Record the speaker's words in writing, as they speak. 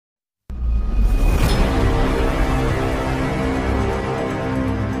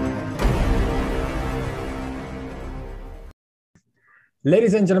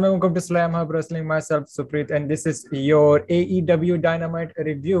Ladies and gentlemen, welcome to Slamhub Wrestling. Myself, Supreet, and this is your AEW Dynamite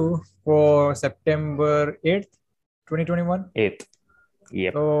review for September 8th, 2021. Eighth.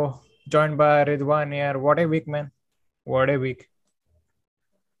 Yep. So, joined by Ridwan here. What a week, man. What a week.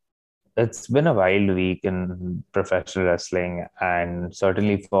 It's been a wild week in professional wrestling, and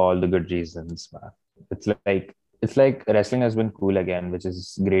certainly for all the good reasons, man. It's like wrestling has been cool again, which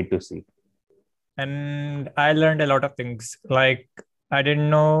is great to see. And I learned a lot of things. Like, I didn't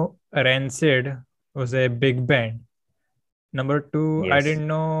know Rancid was a big band. Number two, I Yes. didn't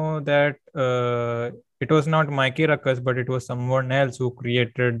know that it was not Mikey Ruckus, but it was someone else who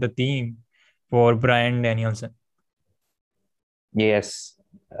created the theme for Brian Danielson. Yes.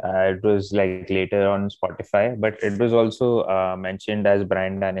 It was like later on Spotify, but it was also mentioned as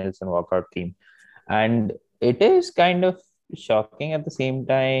Brian Danielson walkout theme. And it is kind of shocking at the same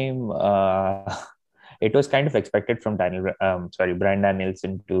time. It was kind of expected from Brian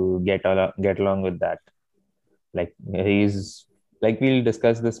Danielson to get along with that. Like he's like we'll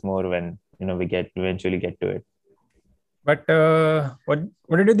discuss this more when we get eventually get to it. But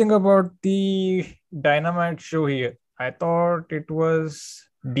what did you think about the Dynamite show here? I thought it was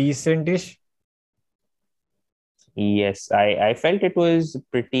decentish. Yes, I felt it was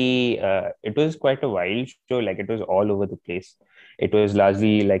pretty it was quite a wild show. Like it was all over the place. It was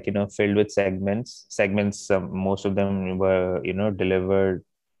largely like filled with segments. Most of them were delivered,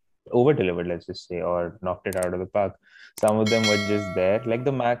 over delivered, let's just say, or knocked it out of the park. Some of them were just there. Like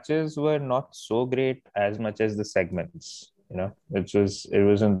the matches were not so great as much as the segments. It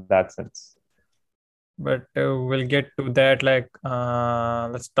was in that sense. But we'll get to that. Like,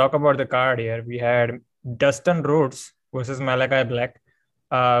 let's talk about the card here. We had Dustin Rhodes versus Malachi Black.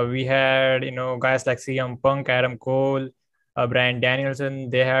 We had guys like CM Punk, Adam Cole, Brian Danielson.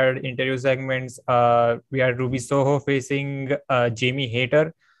 They had interview segments. We had Ruby Soho facing Jamie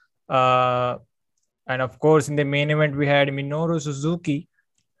Hayter. Uh, and of course, in the main event, we had Minoru Suzuki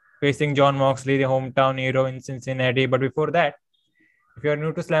facing John Moxley, the hometown hero in Cincinnati. But before that, if you're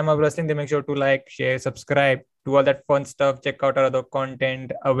new to Slam Up Wrestling, then make sure to like, share, subscribe, do all that fun stuff. Check out our other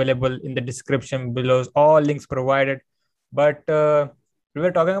content available in the description below. All links provided. But we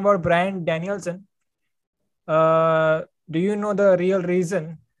were talking about Brian Danielson. Uh, do you know the real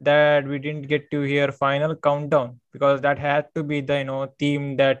reason that we didn't get to hear Final Countdown? Because that had to be the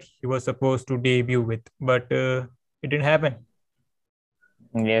theme that he was supposed to debut with, but it didn't happen.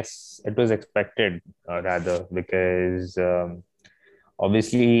 Yes, it was expected, rather, because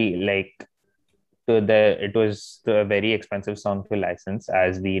obviously, like it was a very expensive song to license,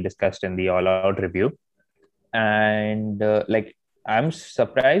 as we discussed in the All Out review, and like I'm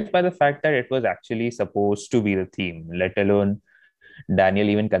surprised by the fact that it was actually supposed to be the theme, let alone Daniel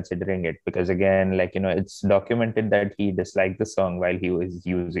even considering it, because again, like it's documented that he disliked the song while he was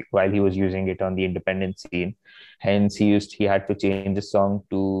using it on the independent scene. Hence, he had to change the song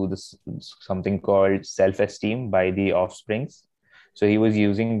to something called Self Esteem by the Offsprings. So he was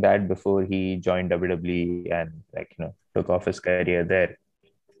using that before he joined WWE and took off his career there.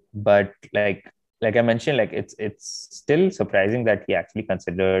 But like I mentioned, like it's still surprising that he actually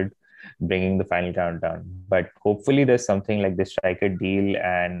considered bringing the Final Countdown. But hopefully there's something like they strike a deal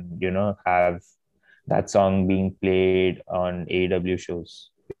and have that song being played on AEW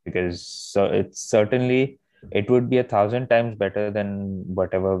shows, because it's certainly, it would be 1,000 times better than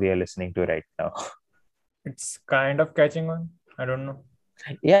whatever we are listening to right now. It's kind of catching on. I don't know.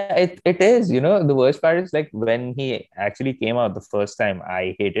 Yeah, it is. The worst part is like when he actually came out the first time,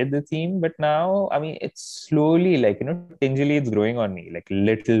 I hated the theme, but now, I mean, it's slowly, like, tingily, it's growing on me, like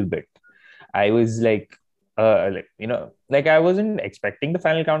little bit. I was like I wasn't expecting the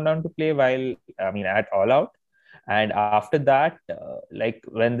Final Countdown to play while, I mean, at All Out. And after that, like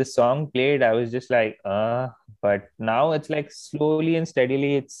when the song played, I was just like, but now it's like slowly and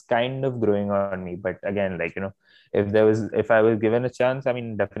steadily, it's kind of growing on me. But again, like, if I was given a chance, I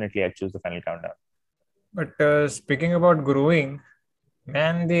mean, definitely I'd choose the Final Countdown. But speaking about growing,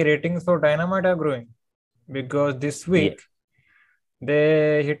 man, the ratings for Dynamite are growing because this Yeah. week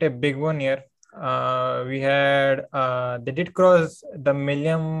they hit a big one here. They did cross the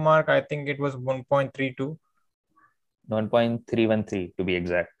million mark. I think it was 1.32, 1.313 to be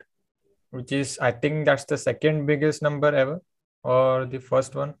exact. which is, I think that's the second biggest number ever, or the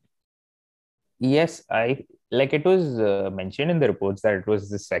first one. Yes, I like it was mentioned in the reports that it was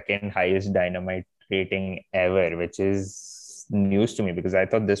the second highest Dynamite rating ever, which is news to me because I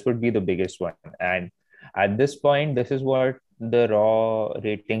thought this would be the biggest one. And at this point, this is what the Raw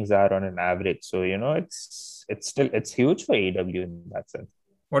ratings are on an average. So, it's huge for AEW in that sense.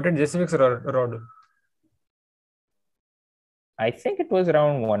 What did Jesse Raw do? I think it was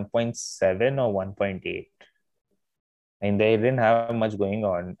around 1.7 or 1.8. And they didn't have much going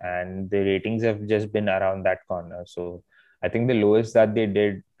on, and the ratings have just been around that corner. So I think the lowest that they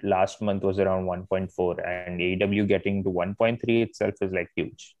did last month was around 1.4, and AEW getting to 1.3 itself is like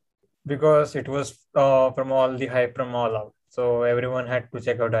huge. because it was from all the hype from all out. So everyone had to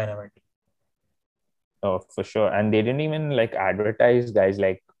check out Dynamite. Oh, for sure. And they didn't even like advertise guys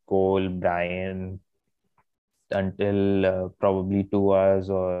like Cole, Bryan until probably 2 hours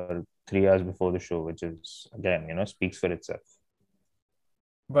or 3 hours before the show, which is again, speaks for itself.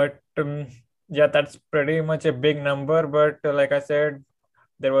 But yeah, that's pretty much a big number. But like I said,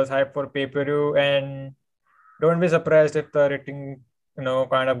 there was hype for pay-per-view, and don't be surprised if the rating,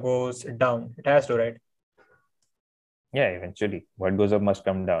 kind of goes down. It has to, right? Yeah, eventually. What goes up must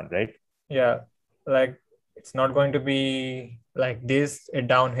come down, right? Yeah, like it's not going to be like this, a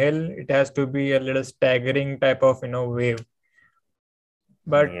downhill. It has to be a little staggering type of, wave.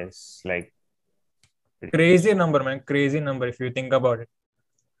 But Yes, like crazy number, man, crazy number if you think about it.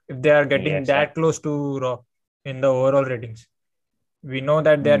 If they are getting yes, that close to Raw in the overall ratings. We know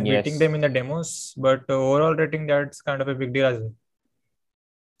that they are beating them yes. in the demos, but overall rating, that's kind of a big deal as well.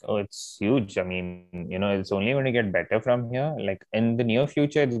 Oh, it's huge. I mean, it's only going to get better from here. Like in the near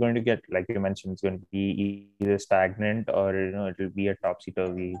future, it's going to get, like you mentioned, it's going to be either stagnant or, it'll be a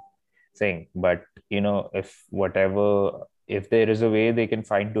topsy-turvy thing. But, if there is a way they can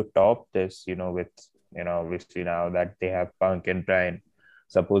find to top this, with, obviously now that they have Punk and Bryan,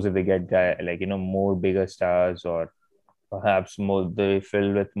 suppose if they get like, more bigger stars, or perhaps more they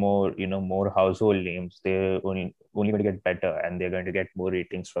fill with more more household names, they're only going to get better, and they're going to get more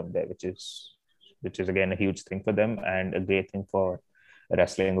ratings from there, which is again a huge thing for them and a great thing for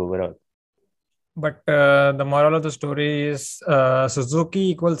wrestling overall. But the moral of the story is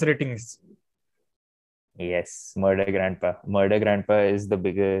Suzuki equals ratings. Yes, murder grandpa is the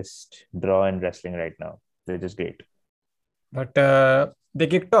biggest draw in wrestling right now, which is great. But they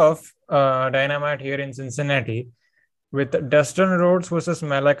kicked off Dynamite here in Cincinnati with Dustin Rhodes versus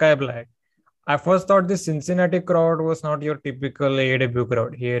Malachi Black. I first thought the Cincinnati crowd was not your typical AEW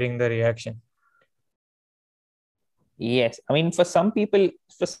crowd, hearing the reaction. Yes, I mean for some people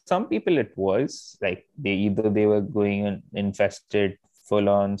it was like they were going infested full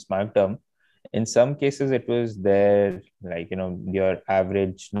on SmackDown. In some cases it was there, like your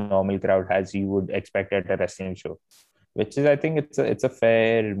average normal crowd as you would expect at a wrestling show, which is, I think, it's a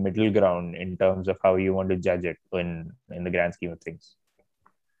fair middle ground in terms of how you want to judge it in the grand scheme of things.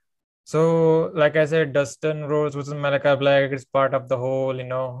 So, like I said, Dustin Rhodes versus Malachi Black is part of the whole,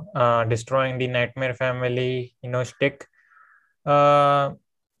 destroying the Nightmare Family, shtick. Uh,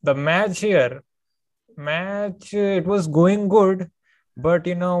 the match, it was going good, but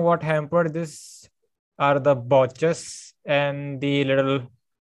what hampered this are the botches and the little.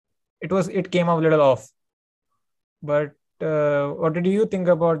 It came out a little off. But what did you think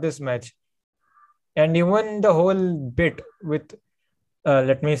about this match? And even the whole bit with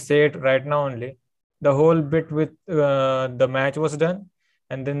let me say it right now only. The whole bit with the match was done,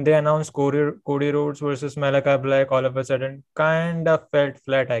 and then they announced Cody Rhodes versus Malachi Black. All of a sudden, kind of felt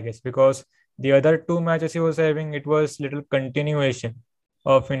flat, I guess, because the other two matches he was having, it was little continuation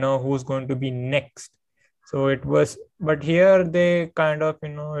of who's going to be next. So it was, but here they kind of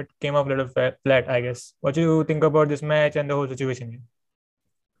it came up a little flat, I guess. What do you think about this match and the whole situation here?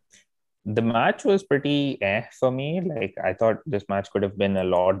 The match was pretty for me. Like, I thought this match could have been a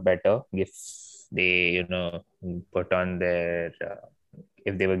lot better if they, put on their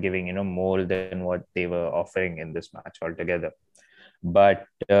if they were giving, more than what they were offering in this match altogether. But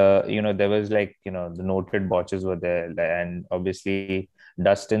there was, like, the noted botches were there, and obviously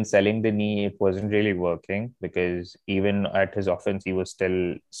Dustin selling the knee, it wasn't really working, because even at his offense he was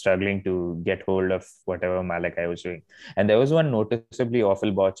still struggling to get hold of whatever Malachi was doing. And there was one noticeably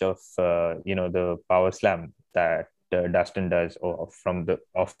awful botch of the power slam that Dustin does from the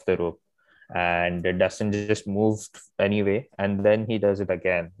off the rope, and Dustin just moved anyway, and then he does it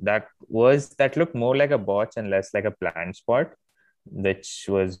again. That looked more like a botch and less like a planned spot, which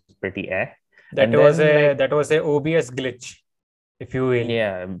was pretty That And was then, a like, that was a OBS glitch, if you will.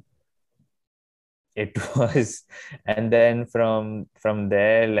 yeah, it was. And then from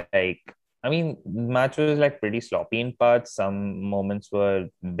there, like, I mean, match was like pretty sloppy in parts. Some moments were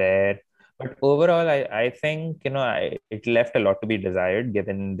there, but overall, I think, it left a lot to be desired,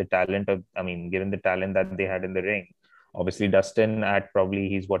 given the talent that they had in the ring. Obviously, Dustin, at probably,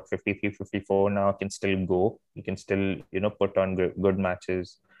 he's what, 53, 54 now, can still go. He can still, put on good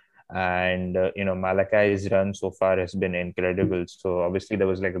matches. And Malachi's run so far has been incredible. So obviously there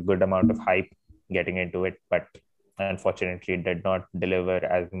was like a good amount of hype getting into it. But unfortunately it did not deliver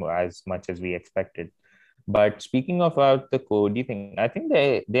as much as we expected. But speaking of about the Cody thing, I think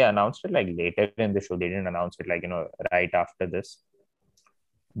they announced it like later in the show. They didn't announce it like right after this.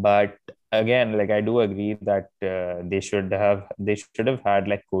 But again, like I do agree that they should have had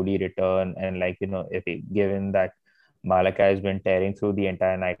like Cody return, and like if given that Malachi has been tearing through the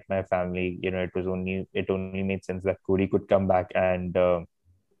entire Nightmare family, it only made sense that Cody could come back and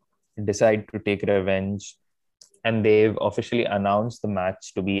decide to take revenge. And they've officially announced the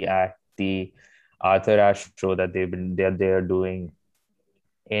match to be at the Arthur Ashe show that they're doing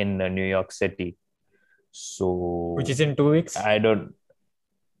in New York City. which So is in 2 weeks. I don't.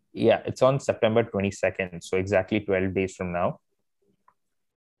 Yeah, it's on September 22nd, so exactly 12 days from now.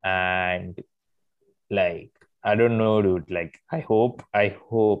 And like, I don't know, dude. Like, I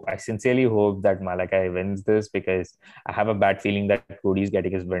sincerely hope that Malachi wins this, because I have a bad feeling that Cody's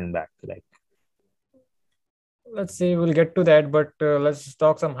getting his win back. Like, Let's see, we'll get to that, but let's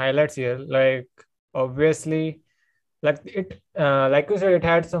talk some highlights here. Like, obviously, like you said, it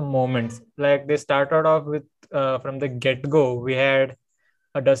had some moments. Like they started off with from the get-go, we had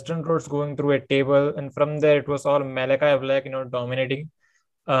a Dustin Rhodes going through a table, and from there it was all Malachi Black, dominating.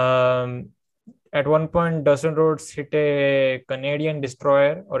 Um, at one point, Dustin Rhodes hit a Canadian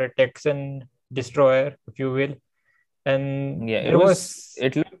destroyer or a Texan destroyer, if you will, and yeah, there was,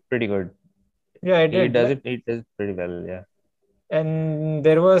 it looked pretty good. yeah, it He did. does it, he does it pretty well. Yeah. And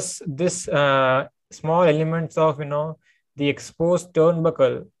there was this small elements of the exposed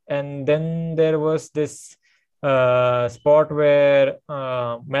turnbuckle, and then there was this spot where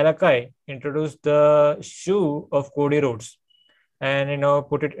Malachi introduced the shoe of Cody Rhodes and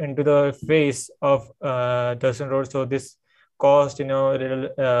put it into the face of Dustin Rhodes. So this caused a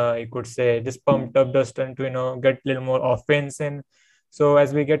little, you could say, this pumped up Dustin to get a little more offense in. So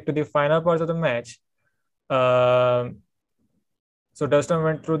as we get to the final parts of the match, um so Dustin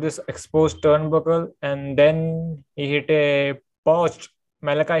went through this exposed turnbuckle, and then he hit a botched.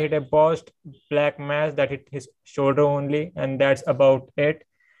 Malachi hit a botched black mass that hit his shoulder only, and that's about it.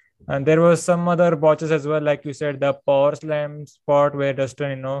 And there was some other botches as well, like you said, the power slam spot where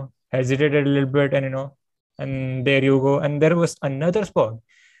Dustin, hesitated a little bit, and and there you go. And there was another spot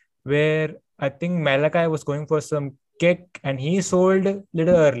where I think Malachi was going for some kick, and he sold a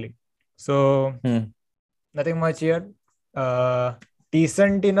little early. So Hmm. nothing much here. Uh,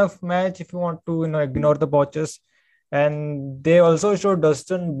 Decent enough match if you want to ignore the botches. And they also showed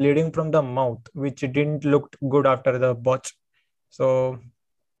Dustin bleeding from the mouth, which didn't look good after the botch. So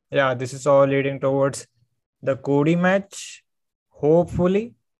yeah, this is all leading towards the Cody match.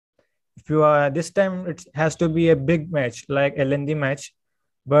 Hopefully, if you are this time, it has to be a big match like LND match,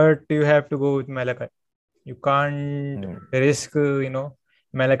 but you have to go with Malachi. You can't Hmm. risk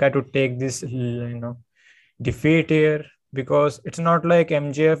Malachi to take this defeat here, because it's not like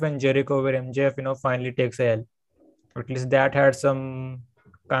MJF and Jericho where MJF finally takes a L. At least that had some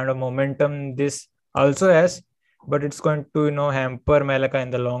kind of momentum. This also has, but it's going to hamper Malachi in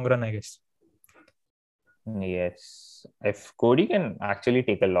the long run, I guess. Yes. If Cody can actually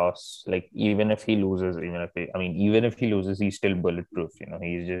take a loss, like even if he loses, even if he loses, he's still bulletproof.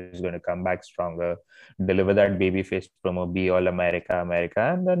 He's just going to come back stronger, deliver that babyface promo, be all America, America,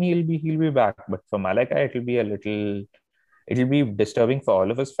 and then he'll be back. But for Malachi, it'll be disturbing for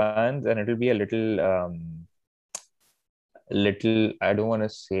all of his fans, and it'll be a little, I don't want to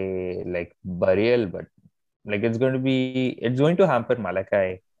say like burial, but like it's going to hamper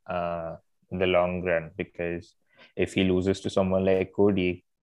Malachi in the long run, because if he loses to someone like Cody,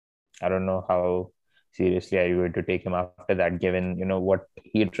 I don't know how seriously are you going to take him after that, given what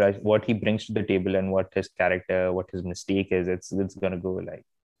he brings to the table and what his character, what his mistake is. It's gonna go like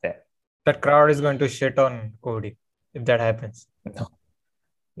that. That crowd is going to shit on Cody if that happens.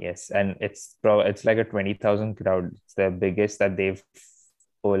 Yes, and it's like a 20,000 crowd. It's the biggest that they've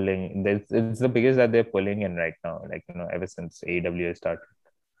pulling. It's the biggest that they're pulling in right now. Like ever since AEW started.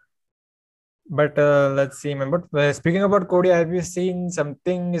 But let's see, man. But speaking about Cody, have you seen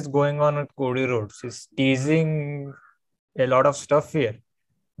something is going on with Cody Rhodes? He's teasing a lot of stuff here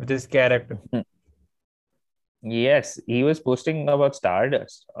with his character. Yes, he was posting about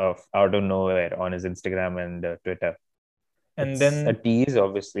Stardust of out of nowhere on his Instagram and Twitter. And It's a then tease,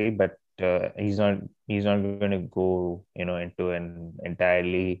 obviously, but he's not going to go into an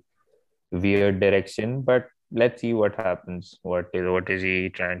entirely weird direction. But let's see what happens. What is he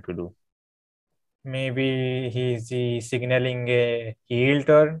trying to do? maybe he's he signaling a heel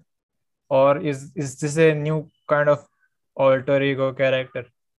turn, or is this a new kind of alter ego character?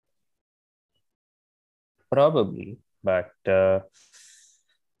 Probably, but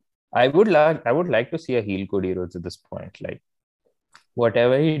I would like to see a heel Cody Rhodes at this point. Like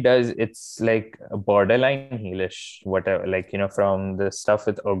whatever he does, it's like a borderline heelish. Whatever, like from the stuff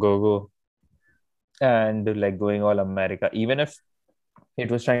with Ogogo and like going all America. Even if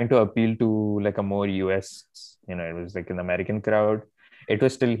it was trying to appeal to like a more US, it was like an American crowd. It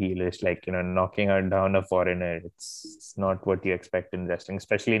was still heelish, like knocking down a foreigner. It's not what you expect in wrestling,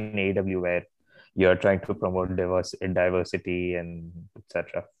 especially in AEW where you're trying to promote diversity and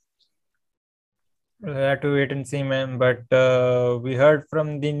etc. We'll have to wait and see, man. But we heard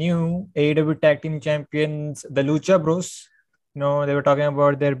from the new AEW Tag Team Champions, the Lucha Bros. They were talking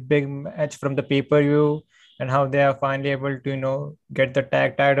about their big match from the pay-per-view and how they are finally able to, get the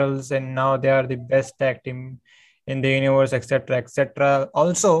tag titles, and now they are the best tag team in the universe, etc., etc.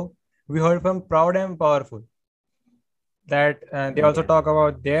 Also, we heard from Proud and Powerful that they also Yeah. talk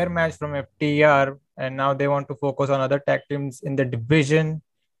about their match from FTR, and now they want to focus on other tag teams in the division.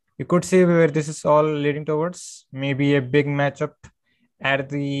 You could see where this is all leading towards. Maybe a big matchup at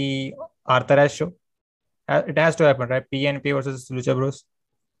the Arthur Ashe show. It has to happen, right? PNP versus Lucha Bros.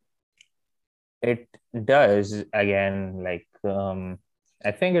 It does again, like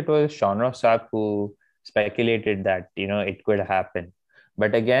I think it was Sean Ross Sapp who speculated that it could happen.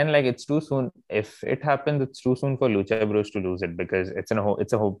 But again, like it's too soon. If it happens, it's too soon for Lucha Bros to lose it because it's a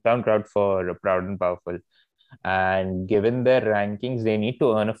hometown crowd for Proud and Powerful. And given their rankings, they need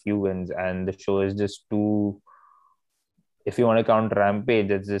to earn a few wins, and the show is just too. If you want to count Rampage,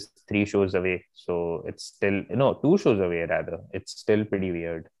 it's just 3 shows away. So it's still no 2 shows away rather. It's still pretty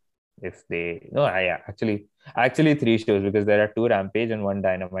weird if they no I actually 3 shows because there are 2 Rampage and 1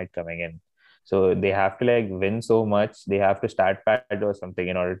 Dynamite coming in. So they have to like win so much. They have to start bad or something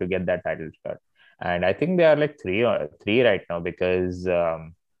in order to get that title shot. And I think they are like three right now because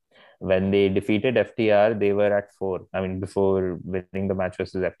when they defeated FTR, they were at 4. I mean, before winning the match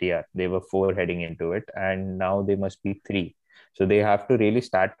versus FTR, they were 4 heading into it, and now they must be 3. So they have to really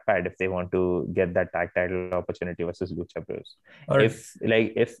start bad if they want to get that tag title opportunity versus Lucha Bros. Or If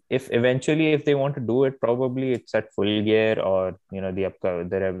eventually if they want to do it, probably it's at Full Gear or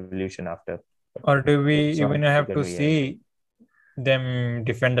the Revolution after. But or do we it's not even have gonna to be yet. see them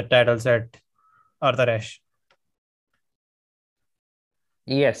defend the titles at Arthur Ashe?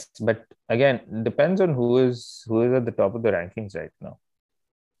 Yes, but again, depends on who is at the top of the rankings right now.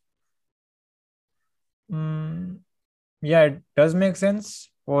 Mm, yeah, it does make sense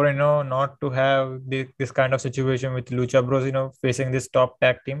for not to have this kind of situation with Lucha Bros, facing this top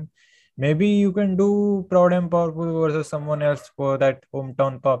tag team. Maybe you can do Proud and Powerful versus someone else for that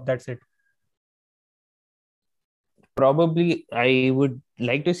hometown pop. That's it. Probably, I would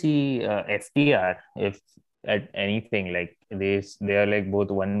like to see FTR if at anything like they are like both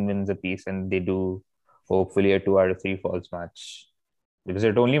 1 wins a piece and they do hopefully a 2 out of 3 falls match because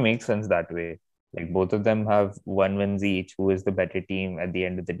it only makes sense that way. Like both of them have 1 wins each. Who is the better team at the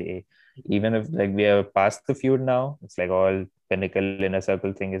end of the day? Even if like we are past the feud now, it's like all Pinnacle Inner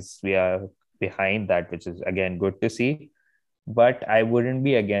Circle thing is we are behind that, which is again good to see, but I wouldn't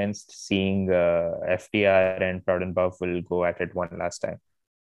be against seeing FTR and Proud and Powerful go at it one last time.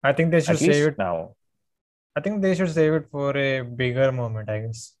 I think they should At save least it. now. I think they should save it for a bigger moment, I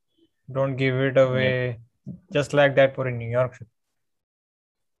guess. Don't give it Yeah. away just like that for a New York show.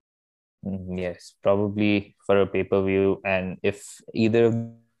 Yes, probably for a pay-per-view, and if either of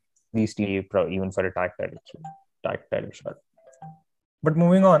these teams, even for a tag title shot. But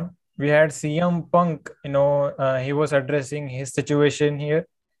moving on, we had CM Punk. He was addressing his situation here,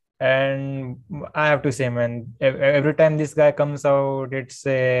 and I have to say, man, every time this guy comes out, it's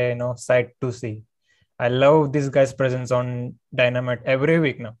a sight to see. I love this guy's presence on Dynamite every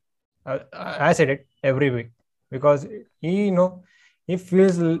week now. I said it every week because he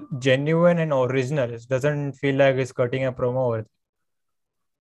feels genuine and original. It doesn't feel like he's cutting a promo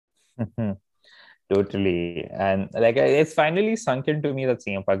over. Totally. And like it's finally sunk into me that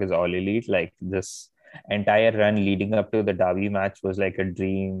CM Punk is all elite. Like this entire run leading up to the Derby match was like a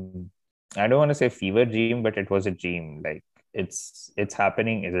dream. I don't want to say fever dream, but it was a dream. Like it's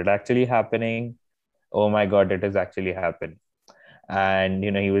happening. Is it actually happening? Oh my God, it is actually happening. And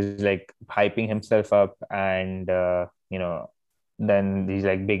he was like hyping himself up and then he's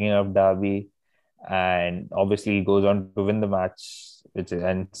like bigging up Darby and obviously he goes on to win the match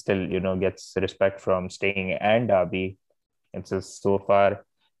and still gets respect from Sting and Darby. It's just so far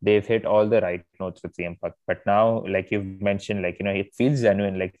they've hit all the right notes with CM Punk, but now like you've mentioned, like it feels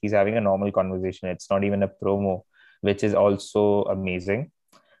genuine, like he's having a normal conversation. It's not even a promo, which is also amazing.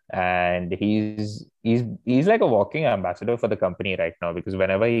 and he's like a walking ambassador for the company right now, because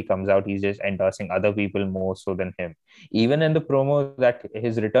whenever he comes out, he's just endorsing other people more so than him. Even in the promo, that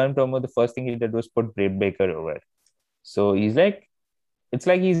his return promo, the first thing he did was put Britt Baker over. So he's like, it's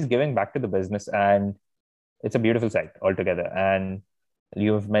like he's giving back to the business, and it's a beautiful sight altogether. And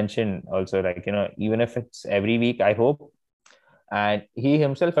you've mentioned also, like, even if it's every week, I hope, and he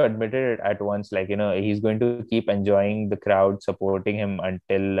himself admitted it at once, like, he's going to keep enjoying the crowd supporting him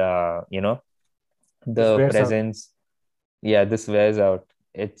until This the wears out. presence, yeah, this wears out.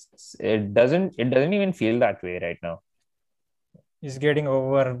 It doesn't even feel that way right now. He's getting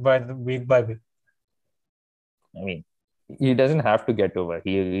over by the week by week. I mean, he doesn't have to get over,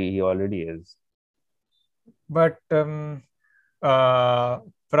 he already is. But uh,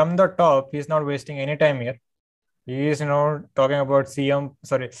 from the top, he's not wasting any time here. He is, talking about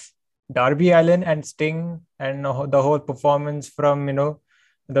Darby Allin and Sting, and the whole performance from,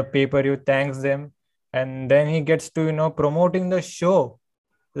 the pay-per-view, thanks them. And then he gets to, promoting the show,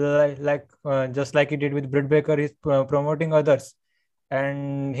 just like he did with Britt Baker, he's promoting others.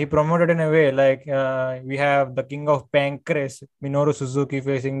 And he promoted in a way like we have the king of pancreas, Minoru Suzuki,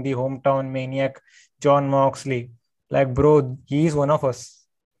 facing the hometown maniac, John Moxley. Like, bro, he is one of us.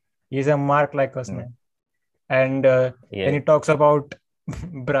 He's a mark like us, Mm, man. And then yeah. he talks about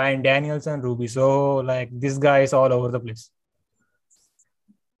Brian Daniels and Ruby. So, like, this guy is all over the place.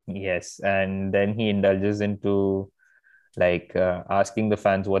 Yes, and then he indulges into, like, asking the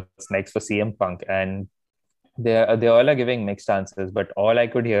fans what's next for CM Punk, and they all are giving mixed answers, but all I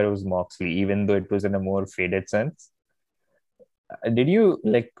could hear was Moxley, even though it was in a more faded sense. Did you,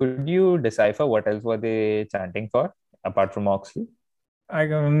 like, could you decipher what else were they chanting for apart from Moxley?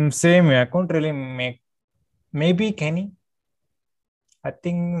 Same. I couldn't really make. Maybe Kenny. I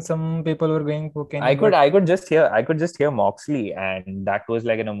think some people were going for Kenny, I could but I could just hear I could just hear Moxley, and that was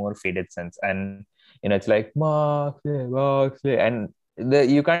like in a more faded sense. And it's like Moxley, and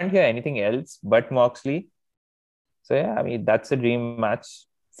you can't hear anything else but Moxley. So yeah, I mean, that's a dream match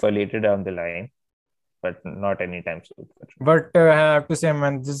for later down the line, but not anytime soon. I have to say,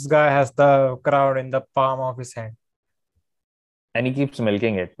 man, this guy has the crowd in the palm of his hand. And he keeps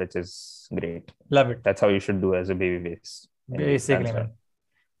milking it, which is great. Love it, That's how you should do as a babyface in basically, transfer. man.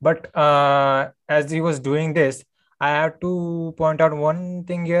 But as he was doing this, I have to point out one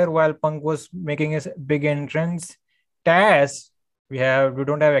thing here. While Punk was making his big entrance, Taz, we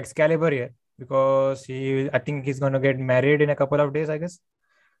don't have Excalibur here because I think he's gonna get married in a couple of days, I guess.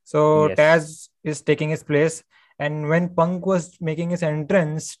 So Yes. Taz is taking his place. And when Punk was making his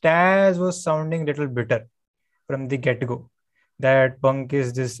entrance, Taz was sounding little bitter from the get-go. That Punk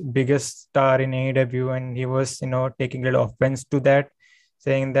is this biggest star in AEW, and he was, taking little offense to that,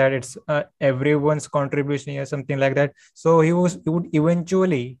 saying that it's everyone's contribution or something like that. So he would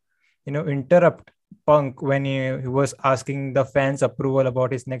eventually, interrupt Punk when he was asking the fans' approval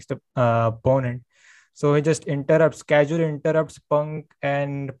about his next opponent. So he just casually interrupts Punk,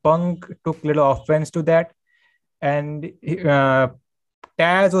 and Punk took little offense to that. And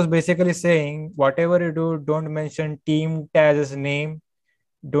Taz was basically saying, whatever you do, don't mention Team Taz's name.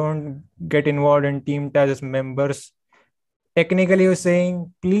 Don't get involved in Team Taz's members. Technically, you're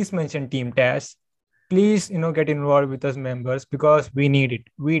saying, please mention Team Taz. Please, get involved with us members because we need it.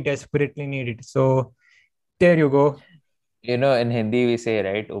 We desperately need it. So there you go. In Hindi we say,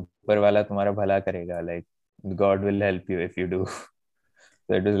 right, ऊपर वाला तुम्हारा भला करेगा, like God will help you if you do.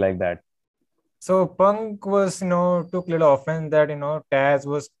 So it was like that. So Punk was, took little offense that, Taz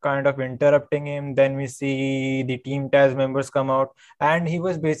was kind of interrupting him. Then we see the Team Taz members come out, and he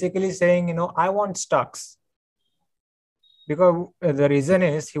was basically saying, I want Starks. Because the reason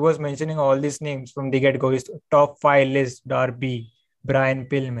is he was mentioning all these names from the get-go. His top 5 list: Darby, Brian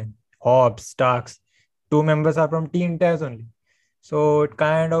Pillman, Hobbs, Starks. 2 members are from Team Taz only. So it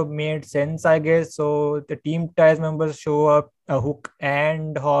kind of made sense, I guess. So the Team Taz members show up, Hook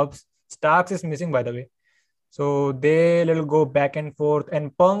and Hobbs. Starks is missing, by the way. So they little go back and forth,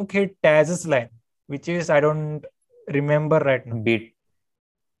 and Punk hit Taz's line, which is I don't remember right now. Beat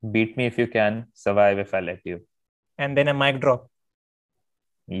me if you can, survive if I let you. And then a mic drop.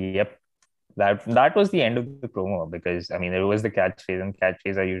 Yep. That was the end of the promo, because I mean, it was the catchphrase, and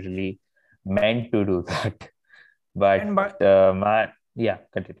catchphrase are usually meant to do that. But And by yeah,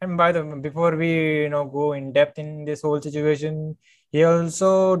 continue. And by the before we go in depth in this whole situation, he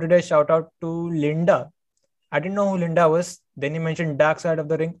also did a shout out to Linda. I didn't know who Linda was. Then he mentioned Dark Side of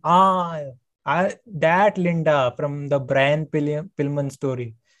the Ring. That Linda from the Brian Pillman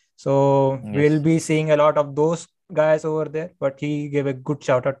story. So we'll Yes. be seeing a lot of those guys over there. But he gave a good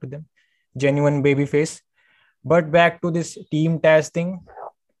shout out to them. Genuine baby face. But back to this Team Taz thing.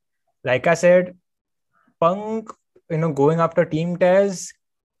 Like I said, Punk, going after Team Taz,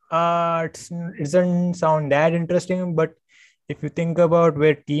 it doesn't sound that interesting. But if you think about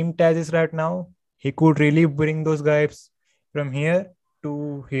where Team Taz is right now, he could really bring those guys from here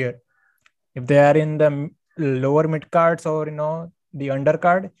to here. If they are in the lower mid cards or the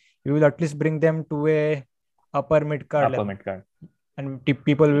undercard, you will at least bring them to a upper mid card Upper level, mid card. and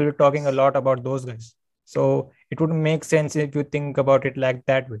people will be talking a Yes. lot about those guys. So it would make sense if you think about it like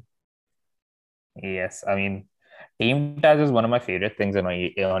that way. Yes. I mean, Team Taz is one of my favorite things on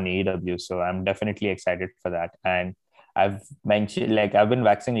AEW, so I'm definitely excited for that. And I've been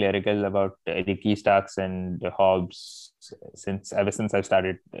waxing lyrical about Ricky Starks and Hobbs since ever since I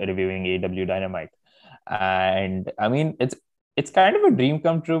started reviewing AEW Dynamite. And I mean, it's kind of a dream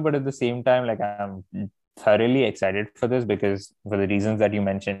come true, but at the same time, like I'm thoroughly excited for this because for the reasons that you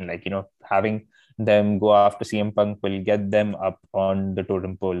mentioned, like having them go after CM Punk will get them up on the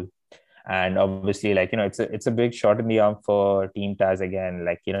totem pole. And obviously, like it's a big shot in the arm for Team Taz again.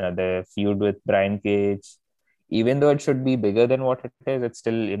 Like the feud with Brian Cage, even though it should be bigger than what it is, it's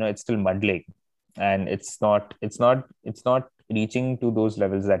still it's still muddling, and it's not reaching to those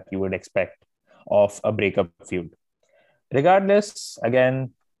levels that you would expect of a breakup feud. Regardless,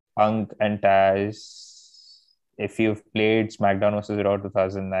 again, Punk and Taz, if you've played SmackDown versus Raw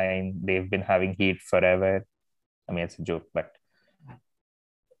 2009, they've been having heat forever. I mean, it's a joke, but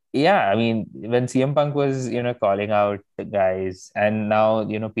yeah, I mean, when CM Punk was, calling out the guys, and now,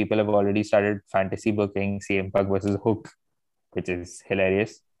 people have already started fantasy booking CM Punk versus Hook, which is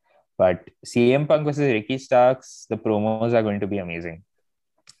hilarious. But CM Punk versus Ricky Starks, the promos are going to be amazing.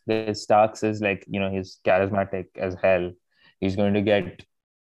 The Starks is like, he's charismatic as hell. He's going to get,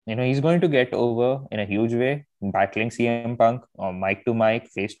 he's going to get over in a huge way, battling CM Punk or mic to mic,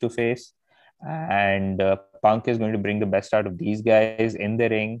 face to face. And Punk is going to bring the best out of these guys in the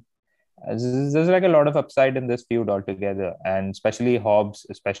ring. There's like a lot of upside in this feud altogether, and especially Hobbs.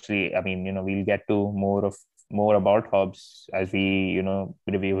 Especially, I mean, we'll get to more about Hobbs as we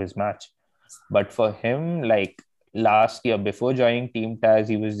review his match. But for him, like last year before joining Team Taz,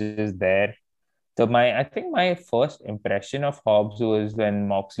 he was just there. So I think my first impression of Hobbs was when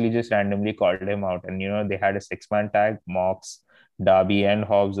Moxley just randomly called him out, and they had a six-man tag: Mox, Darby, and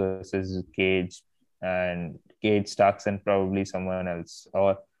Hobbs versus Cage, and Cage, Starks, and probably someone else.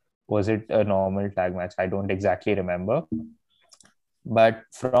 Or was it a normal tag match? I don't exactly remember. But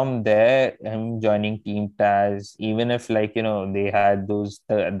from there, him joining Team Taz, even if like they had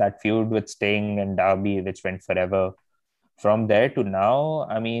that feud with Sting and Darby, which went forever. From there to now,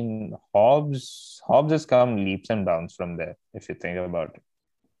 I mean, Hobbs has come leaps and bounds from there, if you think about it.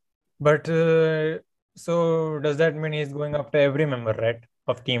 But so does that mean he's going after every member, right,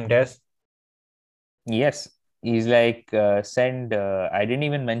 of Team Taz? Yes, he's like send. I didn't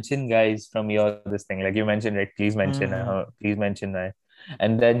even mention guys from your this thing. Like you mentioned, right? Hmm. Please mention.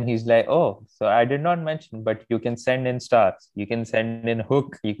 And then he's like, oh, so I did not mention, but you can send in stars. You can send in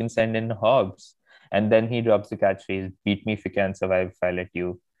Hook. You can send in Hobbs. And then he drops the catchphrase, "Beat me if you can, survive if I let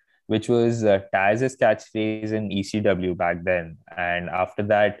you," which was Taz's catchphrase in ECW back then. And after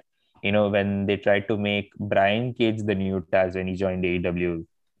that, when they tried to make Brian Cage the new Taz when he joined AEW,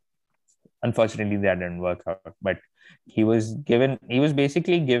 unfortunately that didn't work out. But he was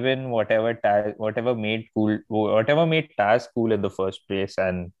basically given whatever made Taz cool in the first place,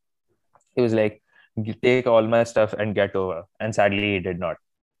 and he was like, take all my stuff and get over, and sadly he did not.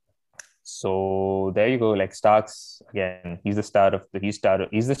 So there you go. Like Starks again, he's the star of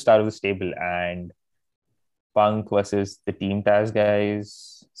the stable. And Punk versus the Team Taz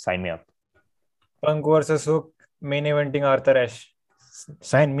guys, sign me up. Punk versus Hook, main eventing Arthur Ashe.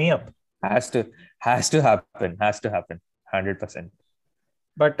 Sign me up. Has to happen 100%.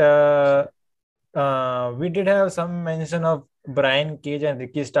 But we did have some mention of Brian Cage and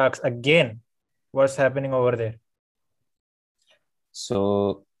Ricky Starks again. What's happening over there?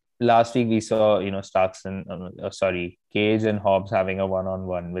 So last week we saw, Starks and Cage and Hobbs having a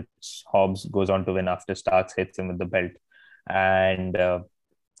one-on-one, which Hobbs goes on to win after Starks hits him with the belt. And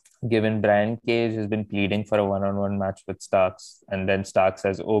given Brian Cage has been pleading for a one-on-one match with Starks, and then Starks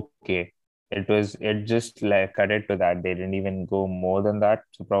says, "Okay." It just like cut it to that. They didn't even go more than that.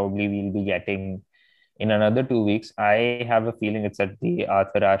 So probably we'll be getting in another 2 weeks. I have a feeling it's at the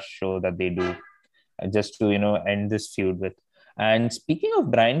Arthur Ashe show that they do, just to end this feud with. And speaking of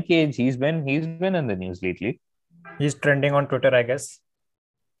Brian Cage, he's been in the news lately. He's trending on Twitter, I guess,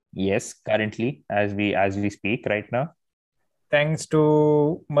 Yes, currently as we speak right now, thanks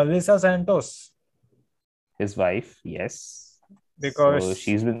to Melissa Santos, his wife. Yes, so because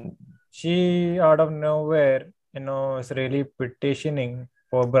she's been she out of nowhere, is really petitioning.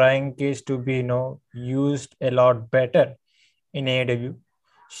 for Brian Cage to be, used a lot better in AEW.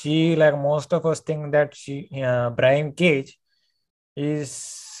 She, like most of us, think that Brian Cage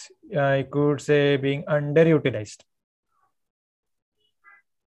is, I could say, being underutilized.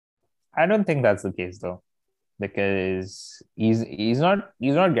 I don't think that's the case though, because he's not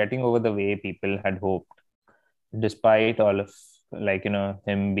getting over the way people had hoped, despite all of, like,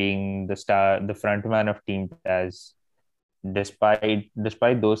 him being the star, the front man of Team Taz. Despite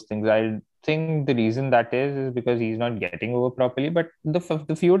those things, I think the reason that is because he's not getting over properly. But the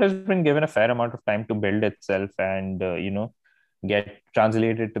feud has been given a fair amount of time to build itself and get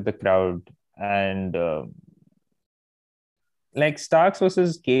translated to the crowd. And like Starks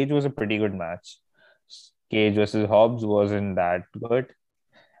versus Cage was a pretty good match. Cage versus Hobbs wasn't that good.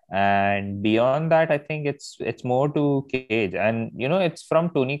 And beyond that, I think it's more to Cage, and it's from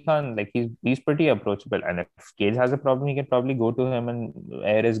Tony Khan. Like he's pretty approachable, and if Cage has a problem, he can probably go to him and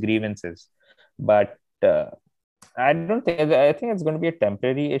air his grievances. But I don't think I think it's going to be a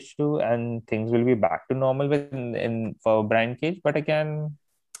temporary issue, and things will be back to normal in for Brian Cage. But again,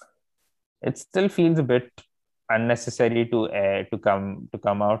 it still feels a bit unnecessary to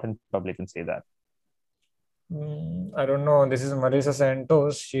come out in public and say that. I don't know. This is Marisa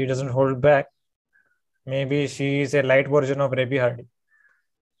Santos. She doesn't hold back. Maybe she is a light version of Rebby Hardy.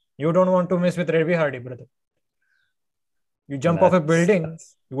 You don't want to mess with Rebby Hardy, brother. You jump off a That's building,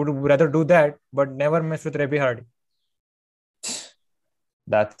 that's you would rather do that, but never mess with Rebby Hardy.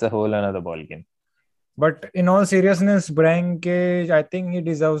 that's a whole another ballgame. But in all seriousness, Brian Cage, I think he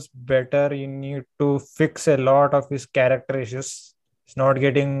deserves better. You need to fix a lot of his character issues. He's not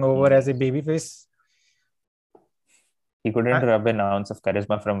getting over as a Yes. babyface. He couldn't I, rub an ounce of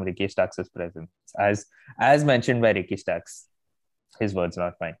charisma from Ricky Starks' presence, as mentioned by Ricky Starks. His words,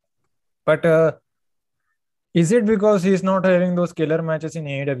 not mine. but is it because he's not having those killer matches in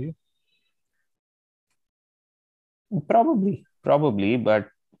AEW? Probably, but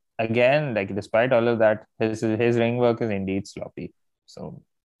again, like despite all of that, his ring work is indeed sloppy. So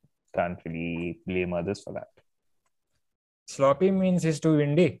can't really blame others for that. Sloppy means he's too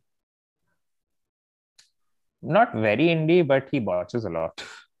indie. Not very indie, but he botches a lot.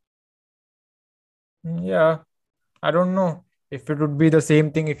 Yeah, I don't know if it would be the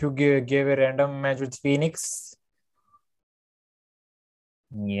same thing if you gave a random match with Phoenix.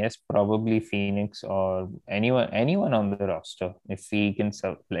 Yes, probably Phoenix or anyone on the roster. If he can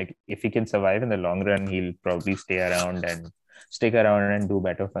survive in the long run, he'll probably stick around and do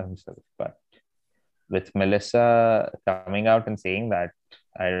better for himself. But with Melissa coming out and saying that,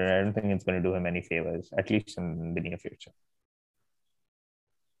 I don't think it's going to do him any favors, at least in the near future.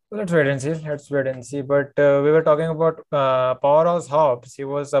 Let's wait and see. Let's wait and see. But we were talking about Powerhouse Hobbs. He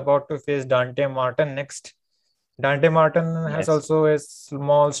was about to face Dante Martin next. Dante Martin has Yes. also a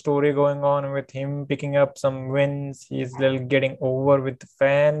small story going on with him picking up some wins. He's little getting over with the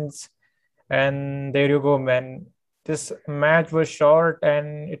fans. And there you go, man. This match was short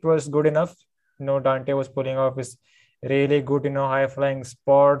and it was good enough. Dante was pulling off his really good, high flying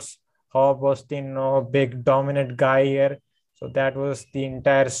spots. Hobb was the, big dominant guy here. So that was the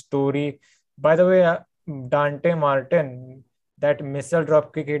entire story. By the way, Dante Martin, that missile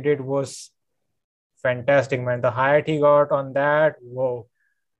dropkick he did was fantastic, man. The height he got on that, whoa.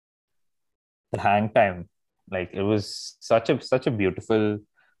 The hang time, like it was such a beautiful,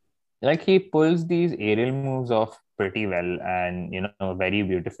 like he pulls these aerial moves off pretty well and very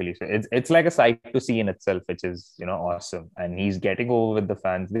beautifully. So it's like a sight to see in itself, which is awesome. And he's getting over with the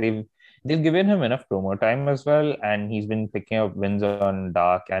fans. They've given him enough promo time as well, and he's been picking up wins on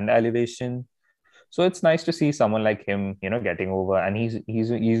Dark and Elevation. So it's nice to see someone like him getting over, and he's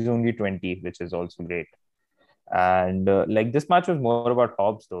only 20, which is also great. And like this match was more about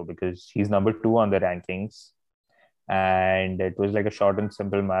Hobbs though, because he's number 2 on the rankings, and it was like a short and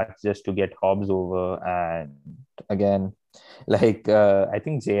simple match just to get Hobbs over. And again, like I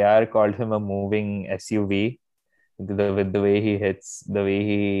think JR called him a moving SUV with the way he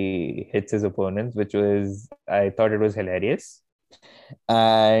hits his opponents, which was, I thought it was hilarious.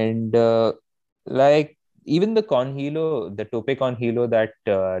 And like even the the tope con hilo that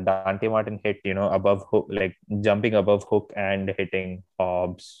Dante Martin hit, above hook, like jumping above hook and hitting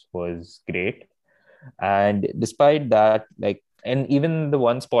Hobbs was great. And despite that, like, and even the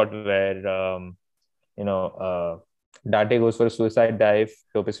one spot where you know Dante goes for a suicide dive,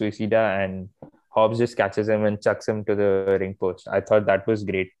 tope suicida, and Hobbs just catches him and chucks him to the ring post. I thought that was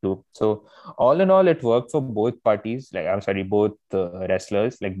great too. So all in all, it worked for both parties. Like, I'm sorry, both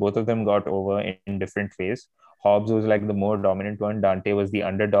wrestlers. Like both of them got over in different ways. Hobbs was like the more dominant one. Dante was the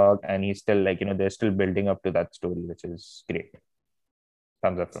underdog, and he's still, like, they're still building up to that story, which is great.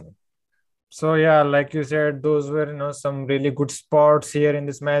 Thumbs up for me. So yeah, like you said, those were some really good spots here in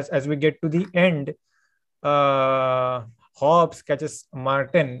this match. As we get to the end, uh, Hobbs catches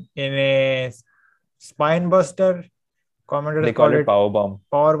Martin in a spine buster. Commentators They call call it it power bomb.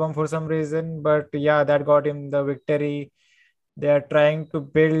 power bomb for some reason, but yeah, that got him the victory. They are trying to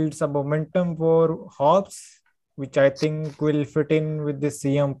build some momentum for Hobbs, which I think will fit in with the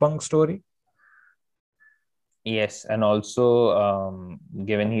CM Punk story. Yes, and also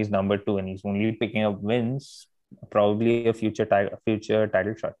given he's number two and he's only picking up wins, probably a future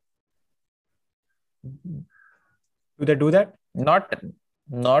title shot. Do they do that? Not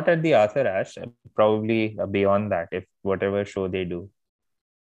not at the Arthur Ashe, probably beyond that, if whatever show they do.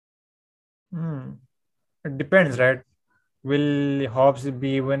 Hmm. It depends, right? Will Hobbs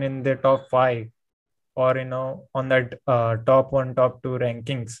be even in the top five, or on that top one, top two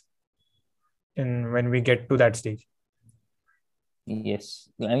rankings in when we get to that stage? Yes,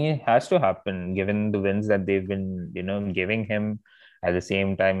 I mean it has to happen given the wins that they've been, giving him. At the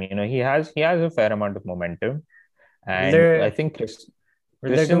same time, he has a fair amount of momentum, Will and I they think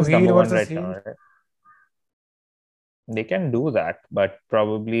will they do Christian's heel number one versus right heel? now. Right? They can do that, but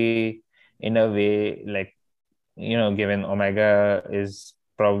probably in a way like given Omega is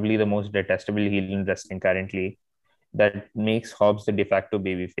probably the most detestable heel in wrestling currently, that makes Hobbs the de facto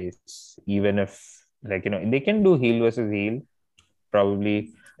babyface. Even if they can do heel versus heel,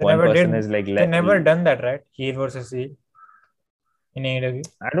 probably They one never person did. is like They never done that, right? Heel versus heel in AEW.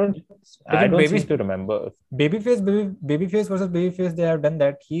 I don't I I think don't seem to remember. babyface versus babyface. They have done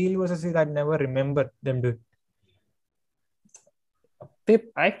that. Heel versus heel. I never remember them doing.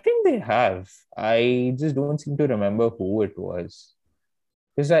 I think they have. I just don't seem to remember who it was.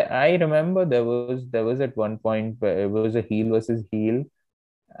 Because I remember there was at one point where it was a heel versus heel,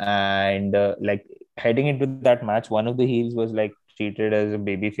 and like heading into that match, one of the heels was like treated as a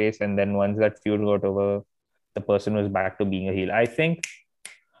baby face, and then once that feud got over, the person was back to being a heel. I think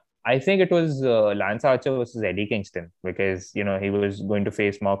it was Lance Archer versus Eddie Kingston, because he was going to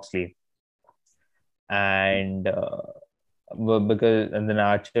face Moxley, and because and then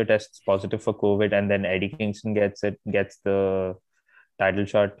Archer tests positive for COVID, and then Eddie Kingston gets the title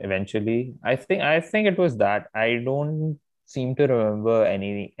shot eventually. I think it was that. I don't seem to remember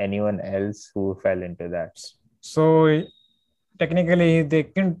anyone else who fell into that. So technically, they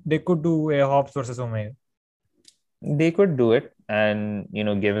could do a Hobbs versus Omega. They could do it, and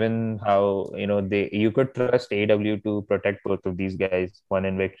given how they you could trust AW to protect both of these guys, one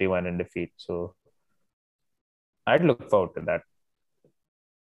in victory, one in defeat. So I'd look forward to that.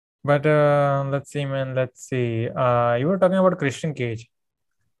 But let's see, man. Let's see. You were talking about Christian Cage.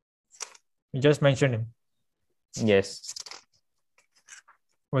 You just mentioned him. Yes,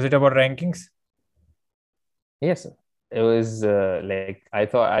 Was it about rankings? yes. It was like I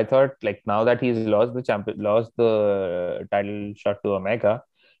thought like now that he's lost the title shot to Omega,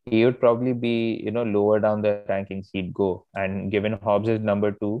 he would probably be lower down the rankings he'd go. And given Hobbs is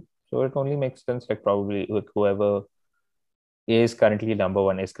number two, so it only makes sense like probably with whoever is currently number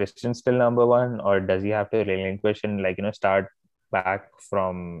one. Is Christian still number one, or does he have to relinquish and start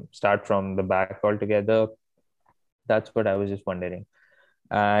from the back altogether? That's what I was just wondering.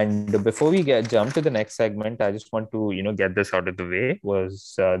 And before we get jump to the next segment, I just want to get this out of the way.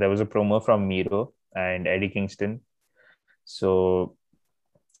 Was There was a promo from Miro and Eddie Kingston. So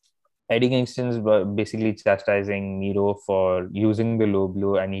Eddie Kingston's basically chastising Miro for using the low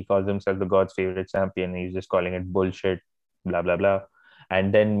blow, and he calls himself the God's favorite champion. He's just calling it bullshit, blah blah blah.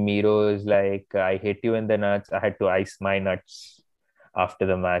 And then Miro is like, "I hit you in the nuts. I had to ice my nuts after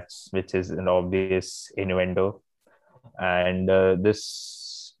the match," which is an obvious innuendo. And I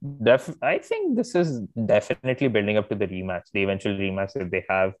think this is definitely building up to the eventual rematch that they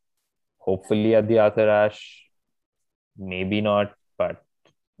have, hopefully at the Arthur Ashe. Maybe not, but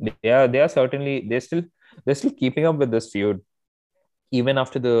they are certainly they're still keeping up with this feud even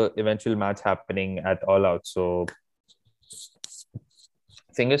after the eventual match happening at All Out. So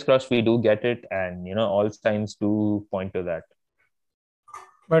fingers crossed we do get it, and all signs do point to that.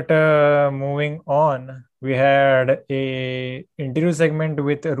 But moving on, we had a interview segment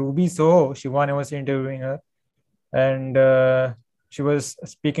with Ruby Soho. Shivani was interviewing her, and she was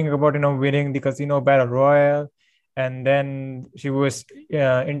speaking about winning the casino battle royal, and then she was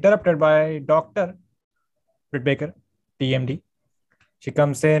interrupted by Doctor Britt Baker, TMD. She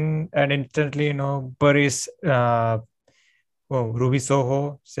comes in and instantly buries Ruby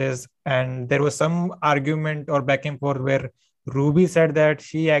Soho says, and there was some argument or back and forth where Ruby said that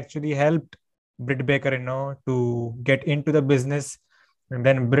she actually helped Britt Baker, to get into the business And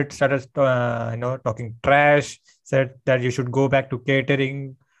then Brit started, talking trash, said that you should go back to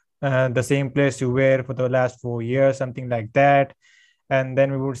catering, the same place you were for the last 4 years, something like that. And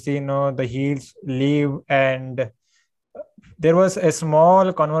then we would see, the heels leave, and there was a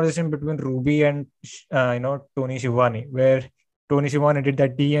small conversation between Ruby and, Tony Schiavone, where Tony Schiavone did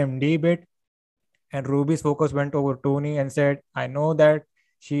that DMD bit, and Ruby's focus went over Tony and said, "I know that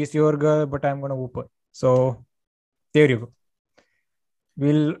she's your girl, but I'm gonna whoop her." So there you go.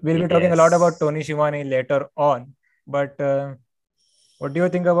 We'll be talking a lot about Yes. Tony Schiavone later on, but what do you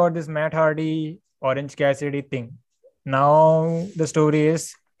think about this Matt Hardy Orange Cassidy thing? Now the story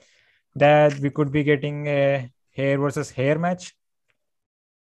is that we could be getting a hair versus hair match.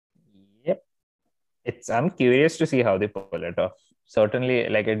 Yep. I'm curious to see how they pull it off. Certainly,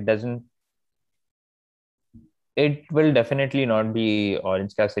 like it will definitely not be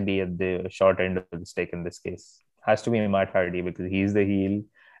Orange Cassidy at the short end of the stick in this case. Has to be Matt Hardy because he's the heel,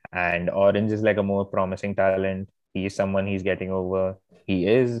 and Orange is like a more promising talent. He's someone he's getting over. He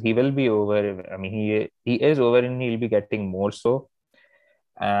will be over. I mean, he is over, and he'll be getting more so.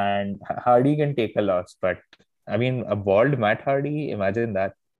 And Hardy can take a loss, but I mean, a bald Matt Hardy, imagine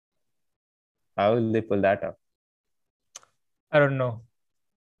that. How will they pull that off? I don't know.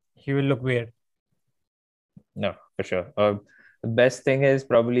 He will look weird. No, for sure. The best thing is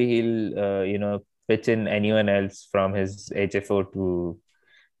probably he'll, pitch in anyone else from his HFO to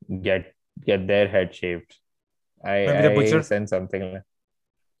get get their head shaved. Maybe the I butcher. sense something like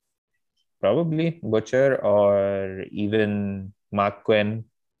probably Butcher or even Mark Quinn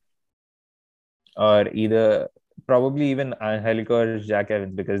or either probably even Angelico or Jack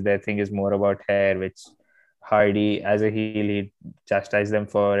Evans because their thing is more about hair, which Hardy as a heel he chastise them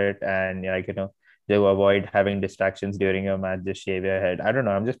for it and to avoid having distractions during your match, just shave your head. I don't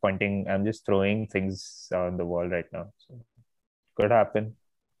know. I'm just throwing things on the wall right now. So could happen.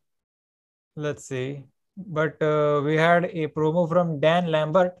 Let's see. But we had a promo from Dan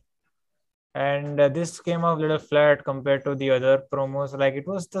Lambert, and this came out a little flat compared to the other promos. Like it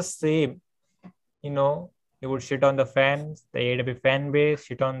was the same, you know. He would shit on the fans, the AEW fan base,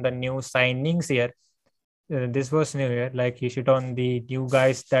 shit on the new signings here. This was new here. Like he shit on the new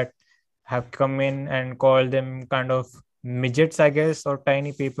guys that have come in and called them kind of midgets, I guess, or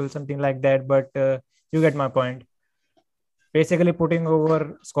tiny people, something like that. But you get my point. Basically, putting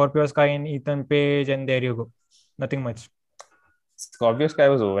over Scorpio Sky and Ethan Page, and there you go. Nothing much. Scorpio Sky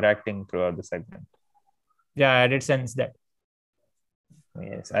was overacting throughout the segment. Yeah, I did sense that.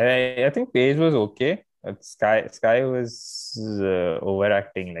 Yes, I think Page was okay. But Sky was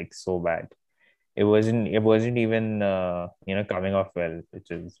overacting like so bad. It wasn't even coming off well,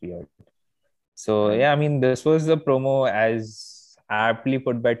 which is weird. So And yeah, I mean this was the promo as aptly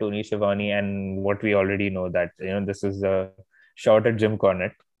put by Tony Schiavone, and what we already know that this is a shot at Jim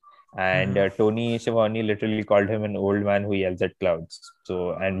Cornette, and Mhm. Tony Schiavone literally called him an old man who yells at clouds.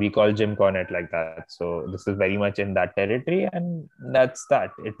 So and we call Jim Cornette like that. So this is very much in that territory, and that's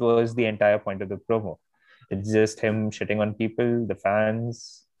that. It was the entire point of the promo. It's just him shitting on people, the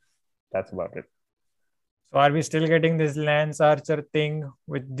fans. That's about it. So are we still getting this Lance Archer thing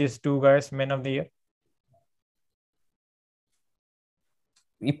with these two guys, men of the year?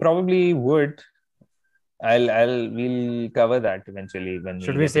 We probably would. We'll cover that eventually when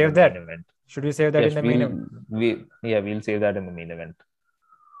Should we we get to the save main that? event. Should we save that in Yes, the main event? we'll save that in the main event.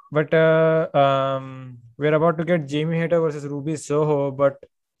 But we're about to get Jamie Hater versus Ruby Soho, but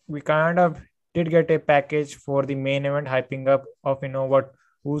we kind of did get a package for the main event, hyping up of what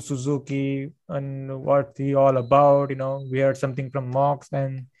who's Suzuki and what he all about. We heard something from Mox,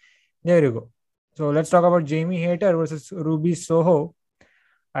 and there you go. So let's talk about Jamie Hater versus Ruby Soho.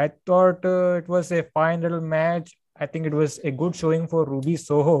 I thought it was a fine little match. I think it was a good showing for Ruby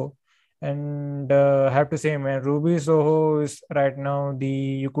Soho. And I have to say, man, Ruby Soho is right now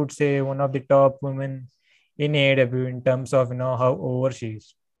you could say, one of the top women in AEW in terms of, how over she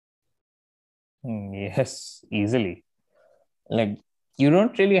is. Yes, easily. Like you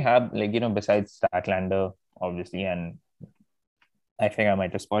don't really have besides Statlander, obviously, and I think I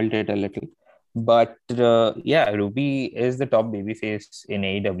might have spoiled it a little. But yeah, Ruby is the top babyface in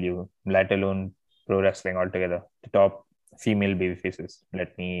AEW, let alone pro wrestling altogether. The top female babyfaces.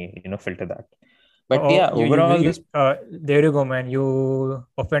 Let me filter that. But Oh, yeah, overall, this there you go, man. You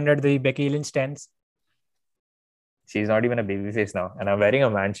offended the Becky Lynch stance. she's not even a babyface now, and I'm wearing a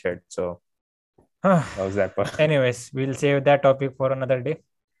man shirt. So how's that part? Anyways, we'll save that topic for another day.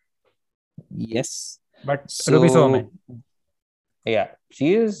 Yes. But Ruby Soho, man. So yeah,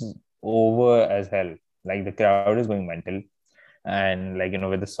 she is over as hell. Like the crowd is going mental, and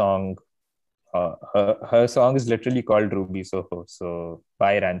with the song her song is literally called Ruby Soho, so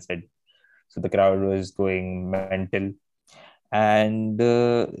by Rancid. So the crowd was going mental, and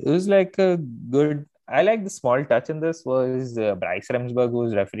it was like a good. I like the small touch in this was Bryce Remsburg who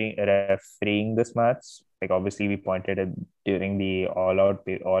was refereeing this match. Like obviously we pointed it during the all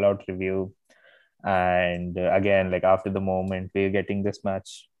out review, and again like after the moment we're getting this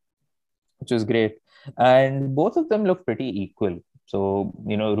match, which was great. And both of them looked pretty equal. So,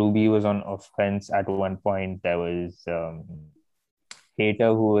 Ruby was on offense at one point. There was Hater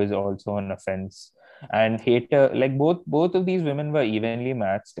who was also on offense. And Hater, like both of these women were evenly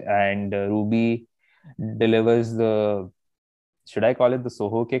matched. And Ruby delivers the, should I call it the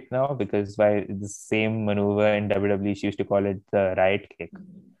Soho kick now? Because by the same maneuver in WWE, she used to call it the right kick.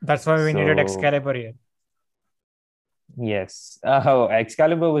 That's why we needed So Excalibur here. yes.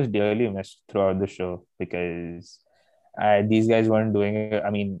 Excalibur was dearly missed throughout the show because these guys weren't doing it. I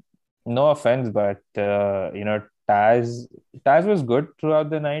mean, no offense, but Taz was good throughout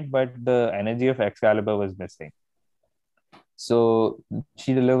the night, but the energy of Excalibur was missing. So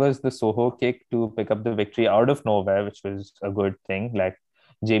she delivers the Soho kick to pick up the victory out of nowhere, which was a good thing. Like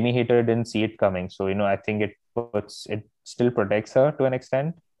Jamie Hayter didn't see it coming, so I think it still protects her to an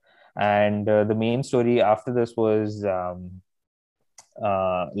extent. And the main story after this was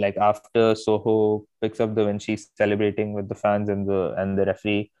like after Soho picks up the win, she's celebrating with the fans and the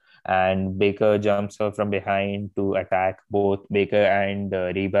referee, and Baker jumps her from behind to attack both Baker and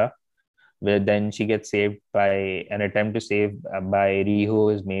Reba. Where then she gets saved by an attempt to save by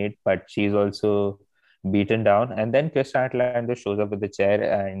Riho is made, but she's also beaten down. And then Chris Statlander shows up with the chair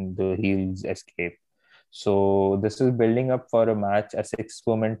and the heels escape. So this is building up for a match, a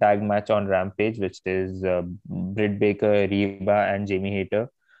six-woman tag match on Rampage, which is Britt Baker, Reba, and Jamie Hayter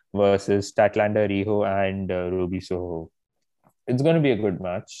versus Statlander, Riho, and Ruby Soho. It's going to be a good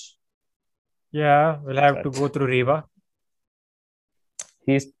match. Yeah, we'll have to But go through Reba.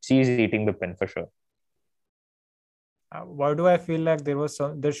 she's eating the pin for sure. Why do I feel like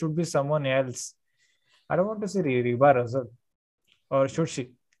there should be someone else? I don't want to say Reba Russell, or should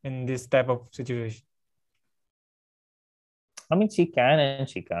she in this type of situation? I mean, she can and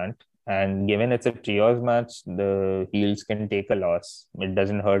she can't. And given it's a trios match, the heels can take a loss. It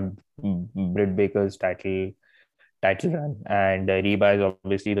doesn't hurt Britt Baker's title run, and Reba is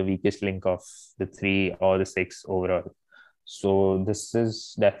obviously the weakest link of the three or the six overall. So this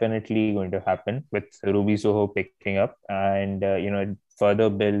is definitely going to happen with Ruby Soho picking up, and it further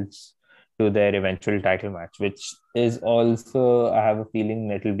builds to their eventual title match, which is also I have a feeling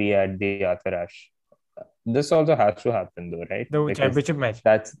it'll be at the Atharash. This also has to happen though, right? The Because championship match.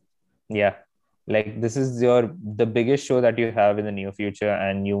 that's yeah, like this is the biggest show that you have in the near future,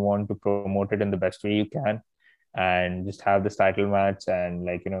 and you want to promote it in the best way you can, and just have this title match and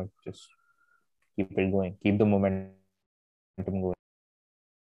just keep it going, keep the momentum going.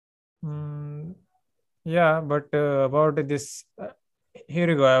 Mm, yeah, but about this, here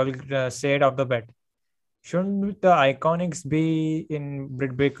you go. I will say it off the bat. Shouldn't the Iconics be in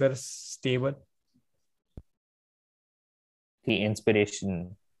Britt Baker's stable? The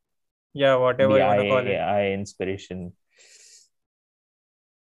inspiration, Yeah, whatever the you want to call it. I inspiration.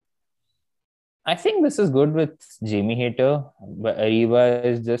 I think this is good with Jamie Hayter, but Ariba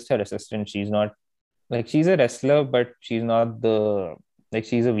is just her assistant. She's not like she's a wrestler, but she's not the like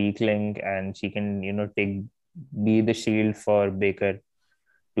she's a weak link, and she can take be the shield for Baker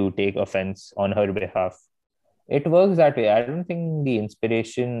to take offense on her behalf. It works that way. I don't think the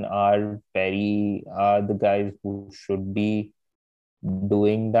inspiration are the guys who should be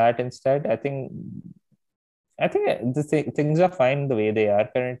doing that instead. I think things are fine the way they are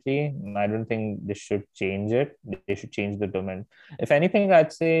currently. I don't think they should change it. They should change the domain. If anything,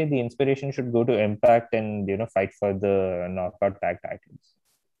 I'd say the inspiration should go to Impact and fight for the knockout tag titles.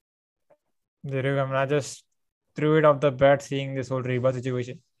 There you go. I just threw it off the bat seeing this whole Reba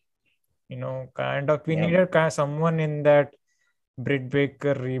situation. Kind of we Yeah, needed kind of someone in that Britt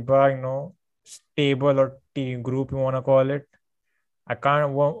Baker, Reba, stable or team group you want to call it. I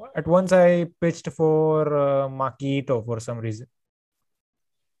can't. At once I pitched for Makito for some reason.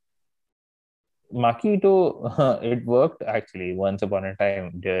 Makito, it worked actually once upon a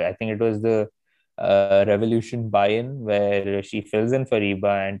time. I think it was the Revolution buy-in where she fills in for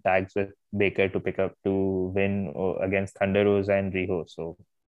Reba and tags with Baker to pick up to win against Thunder Rosa and Riho. So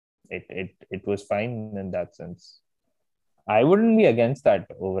it was fine in that sense. I wouldn't be against that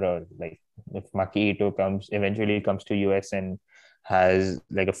overall. Like if Maki Ito eventually comes to US and has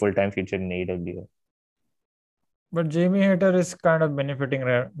like a full-time future in AEW. But Jamie Hayter is kind of benefiting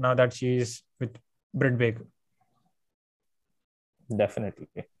now that she is with Britt Baker. Definitely.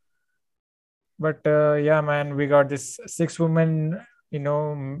 But yeah, man, we got this six women,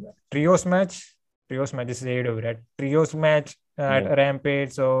 trios match. Trios match is AEW, right? Trios match at Yeah.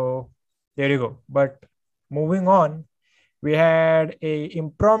 Rampage. So there you go. But moving on, we had a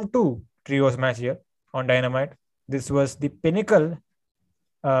impromptu trios match here on Dynamite. This was the Pinnacle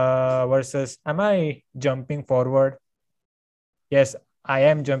versus. Am I jumping forward? Yes, I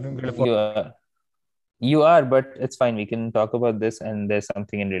am jumping little forward. You are, you are, but it's fine. We can talk about this, and there's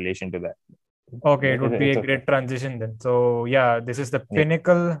something in relation to that. Okay, it would be It's a okay. great transition then. So yeah, this is the Yeah.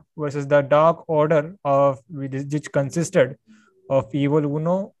 Pinnacle versus the Dark Order which consisted of Evil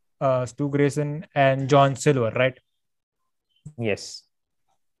Uno, Stu Grayson, and John Silver, right? Yes.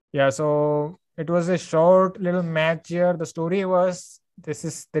 Yeah, so it was a short little match here. The story was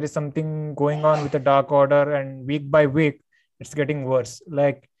there is something going on with the Dark Order, and week by week, it's getting worse.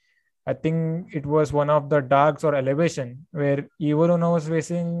 Like I think it was one of the Darks or Elevation where Evil Uno was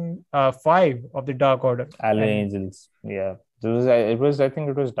facing five of the Dark Order, Allen and Angels. Yeah. It was, I think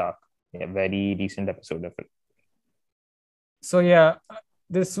it was dark. Yeah. Very recent episode of it. so yeah,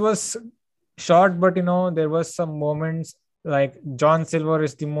 this was short, but there was some moments like John Silver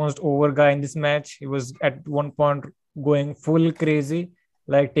is the most over guy in this match. He was at one point going full crazy,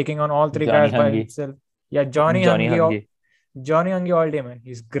 like taking on all three Johnny guys by Hungy. himself. Yeah, Johnny Hungy. Johnny Hungy all day, man.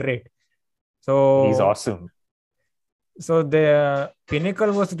 He's great. He's So awesome. the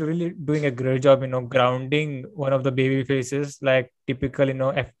Pinnacle was really doing a great job, grounding one of the baby faces, like typical,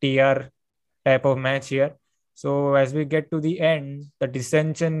 FTR type of match here. So as we get to the end, the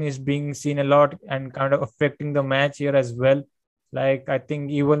dissension is being seen a lot and kind of affecting the match here as well. Like I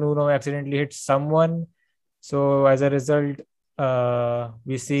think even Uno accidentally hit someone. So as a result,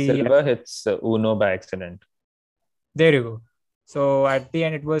 we see Silver hits Uno by accident. there you go. So at the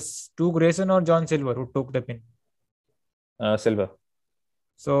end, it was Stu Grayson or John Silver who took the pin. Silver.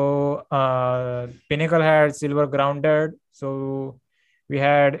 So Pinnacle had Silver grounded. So we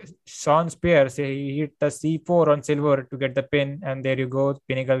had Sean Spears. He hit the C4 on Silver to get the pin, and there you go.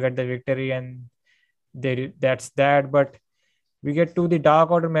 Pinnacle got the victory, and that's that. But we get to the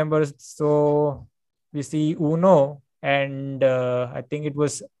Dark Order members. So we see Uno, and I think it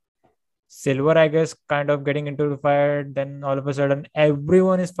was Silver, I guess, kind of getting into the fight. Then all of a sudden,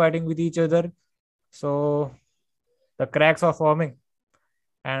 everyone is fighting with each other. So the cracks are forming,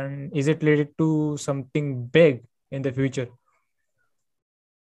 and is it related to something big in the future?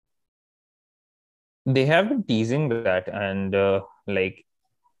 They have been teasing that, and like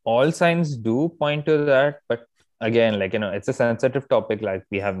all signs do point to that. But again, like it's a sensitive topic, like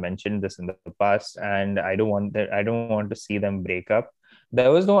we have mentioned this in the past, and I don't want to see them break up.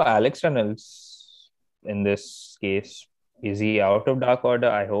 There was no Alex Reynolds in this case. Is he out of Dark Order?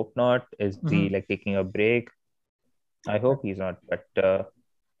 I hope not. Is he Mhm. like taking a break? I hope he's not. But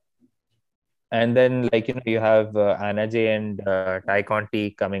and then like you have Anna Jay and Ty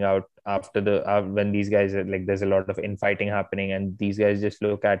Conti coming out after the when these guys are like there's a lot of infighting happening, and these guys just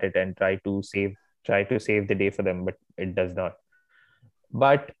look at it and try to save the day for them, but it does not.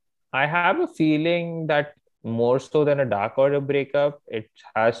 But I have a feeling that more so than a Dark Order breakup, it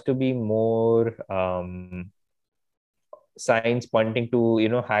has to be more signs pointing to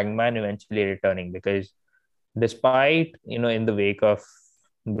Hangman eventually returning, because despite in the wake of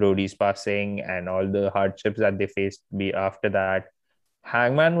Brody's passing and all the hardships that they faced be after that,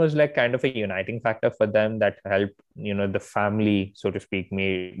 Hangman was like kind of a uniting factor for them that helped the family, so to speak,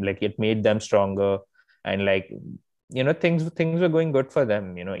 made like it made them stronger, and like things were going good for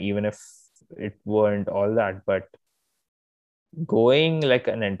them, even if it weren't all that. But going like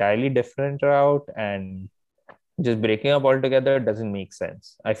an entirely different route and just breaking up altogether doesn't make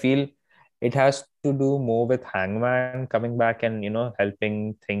sense. I feel it has to do more with Hangman coming back and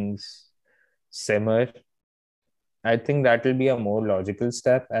helping things simmer. I think that will be a more logical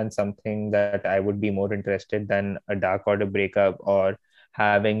step and something that I would be more interested than a Dark Order breakup or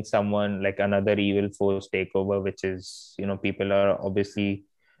having someone like another evil force take over, which is people are obviously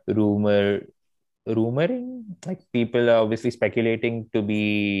rumor rumoring, like people are obviously speculating to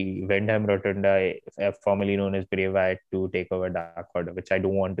be Windham Rotunda, formerly known as Bray Wyatt, to take over Dark Order, which I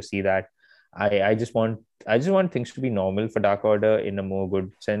don't want to see that. I just want things to be normal for Dark Order in a more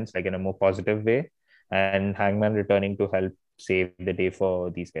good sense, like in a more positive way, and Hangman returning to help save the day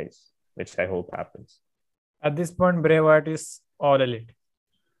for these guys, which I hope happens. At this point, Bray Wyatt is all elite.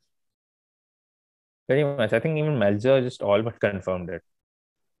 Very much. I think even Melzer just all but confirmed it.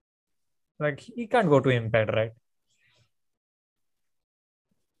 Like he can't go to Impact, right?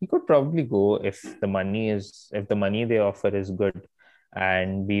 He could probably go if the money they offer is good,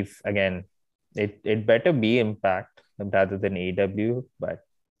 and we've again, it better be Impact rather than AW. But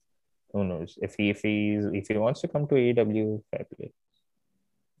who knows? If he wants to come to AEW, fair play.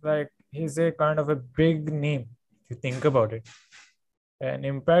 Like he's a kind of a big name if you think about it. And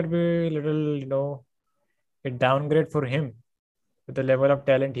Impact be little, a downgrade for him with the level of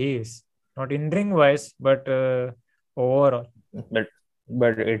talent he is. Not in ring wise, but overall.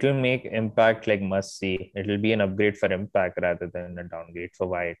 But it'll make Impact like must see. It'll be an upgrade for Impact rather than a downgrade for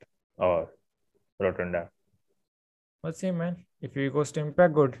Wyatt or Rotunda. Let's see, man. If he goes to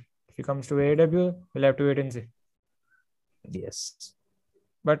Impact, good. If he comes to AEW, we'll have to wait and see. Yes.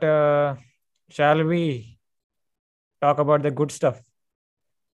 But shall we talk about the good stuff?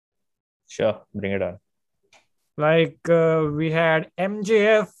 Sure, bring it on. Like we had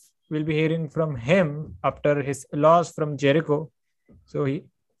MJF, we'll be hearing from him after his loss from Jericho. So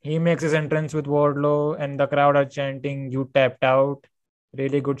he makes his entrance with Wardlow, and the crowd are chanting, "You tapped out."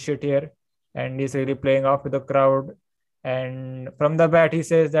 Really good shit here. And he's really playing off with the crowd. And from the bat, he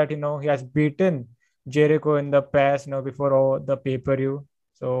says that, he has beaten Jericho in the past, before all the pay-per-view.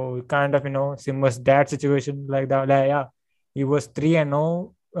 So kind of, simmers that situation like that. Like, yeah, he was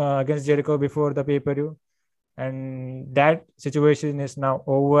 3-0 against Jericho before the pay-per-view. And that situation is now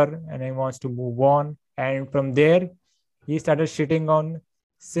over and he wants to move on. And from there, he started shitting on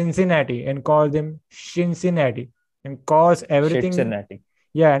Cincinnati and called them Cincinnati and calls everything. Cincinnati.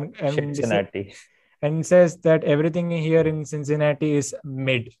 Yeah, Cincinnati. and says that everything here in Cincinnati is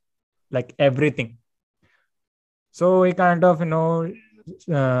mid, like everything. So he kind of,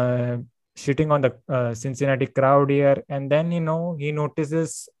 shitting on the Cincinnati crowd here. And then, he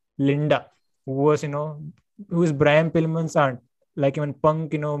notices Linda, who was, who is Brian Pillman's aunt. Like even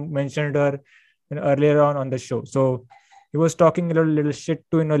Punk, mentioned her earlier on the show. So he was talking a little shit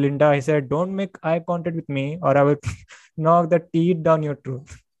to, Linda. He said, "Don't make eye contact with me or I will knock the teeth down your throat."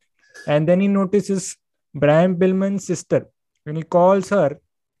 And then he notices Brian Pillman's sister. When he calls her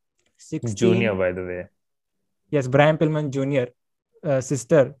 16. Junior, by the way. Yes, Brian Pillman Jr.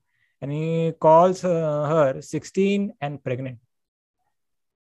 Sister. And he calls her 16 and pregnant.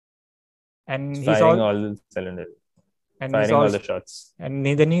 And he's firing all the cylinders. And firing all the shots. And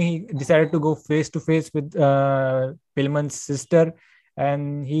then he decided to go face to face with Pillman's sister.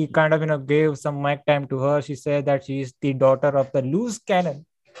 And he kind of, gave some mic time to her. She said that she is the daughter of the loose cannon,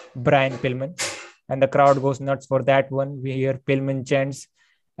 Brian Pillman. And the crowd goes nuts for that one. We hear Pillman chants.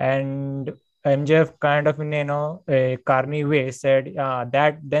 And MJF kind of in, a carny way said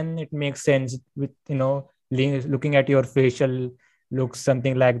that then it makes sense with, looking at your facial looks,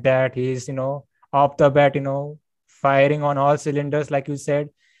 something like that. He's, off the bat, firing on all cylinders, like you said.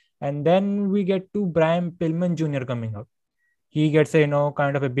 And then we get to Brian Pillman Jr. coming out. He gets a,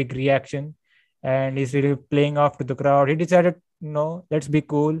 kind of a big reaction and he's really playing off to the crowd. He decided, let's be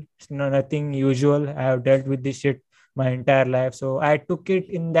cool. It's nothing usual. I have dealt with this shit my entire life. So I took it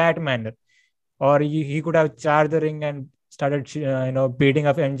in that manner. Or he could have charged the ring and started, beating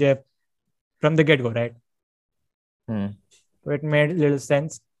up MJF from the get-go, right? So it made little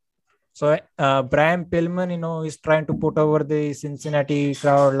sense. So Brian Pillman, is trying to put over the Cincinnati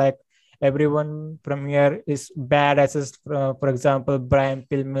crowd, like everyone from here is badasses. For example, Brian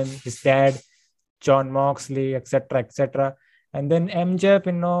Pillman, his dad, John Moxley, etc., etc. And then MJF,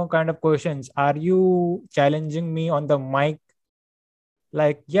 kind of questions, "Are you challenging me on the mic?"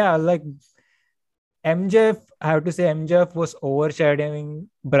 Like, yeah, like MJF, I have to say MJF was overshadowing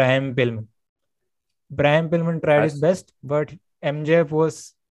Brian Pillman. Brian Pillman tried his best, but MJF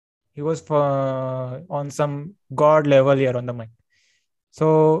was on some god level here on the mic.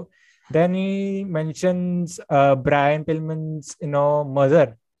 So then he mentions Brian Pillman's,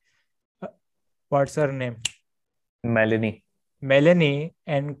 mother. What's her name? Melanie,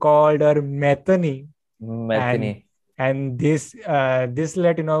 and called her Methany. And this let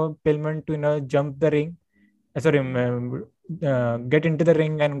Pillman to jump the ring. Get into the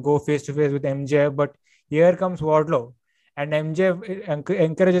ring and go face to face with MJF. But here comes Wardlow, and MJF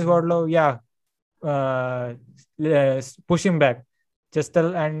encourages Wardlow. Yeah, push him back, just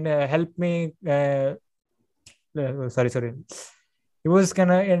tell and help me. Sorry. He was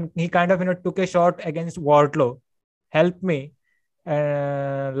he kind of took a shot against Wardlow. Help me.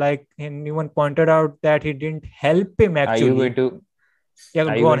 Like anyone pointed out that he didn't help him actually. Are you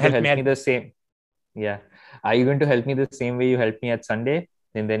going to help me the same? Yeah. Are you going to help me the same way you helped me at Sunday?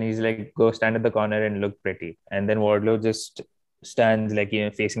 And then he's like, go stand at the corner and look pretty. And then Wardlow just stands like,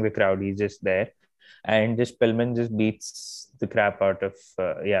 facing the crowd. He's just there. And just Pillman just beats the crap out of,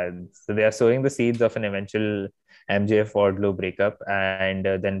 So they are sowing the seeds of an eventual MJF Wardlow breakup. And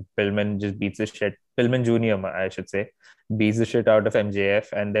then Pillman just beats the shit. Pillman Jr., I should say, beats the shit out of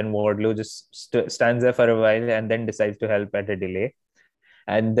MJF. And then Wardlow just stands there for a while and then decides to help at a delay.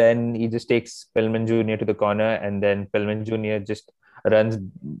 And then he just takes Pillman Jr. to the corner, and then Pillman Jr. just runs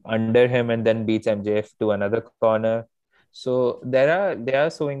under him and then beats MJF to another corner. So they are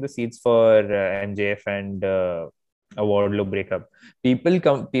sowing the seeds for MJF and a Wardlow breakup. People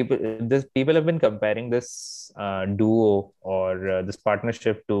have been comparing this duo or this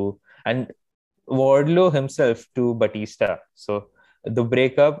partnership to, and Wardlow himself to Batista. So the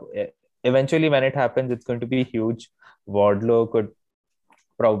breakup, eventually when it happens, it's going to be huge. Wardlow could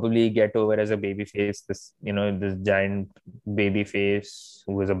probably get over as a baby face, this giant baby face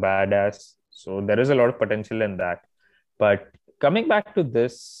who is a badass. So there is a lot of potential in that. But coming back to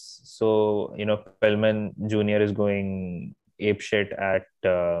this, so Pillman Jr. is going ape shit at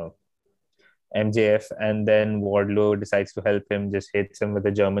MJF, and then Wardlow decides to help him, just hits him with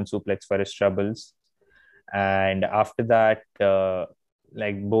a German suplex for his troubles. And after that,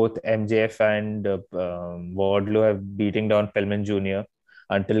 like both MJF and Wardlow have beating down Pillman Jr.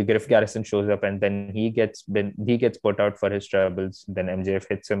 until Griff Garrison shows up, and then he gets put out for his troubles. Then MJF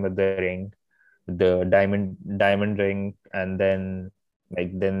hits him with the ring, the diamond ring, and then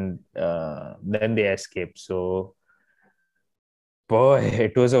they escape. So boy,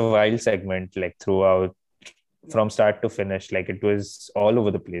 it was a wild segment, like throughout, from start to finish. Like it was all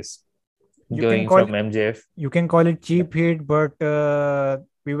over the place, You can going call from MJF. you can call it cheap heat, but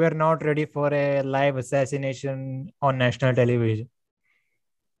we were not ready for a live assassination on national television.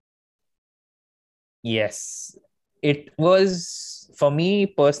 Yes, it was for me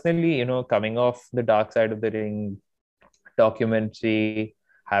personally, coming off the Dark Side of the Ring documentary,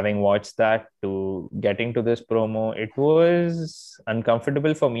 having watched that to getting to this promo, it was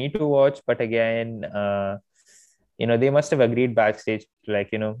uncomfortable for me to watch. But again, they must have agreed backstage to, like,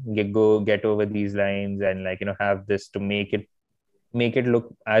 get over these lines and, like, have this to make it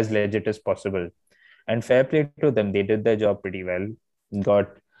look as legit as possible. And fair play to them, they did their job pretty well.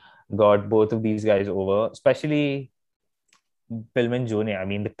 Got got both of these guys over, especially Pillman Jr. I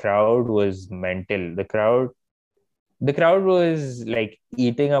mean, the crowd was mental. The crowd was like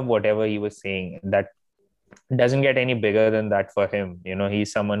eating up whatever he was saying. That doesn't get any bigger than that for him.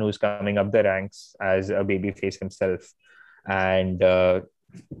 He's someone who's coming up the ranks as a babyface himself. And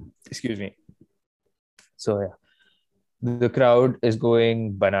excuse me. So yeah, the crowd is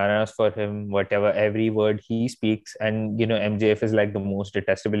going bananas for him, whatever every word he speaks. And MJF is like the most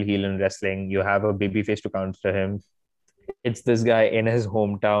detestable heel in wrestling. You have a babyface to counter him. It's this guy in his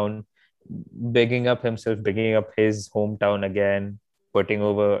hometown, bigging up himself, bigging up his hometown again, putting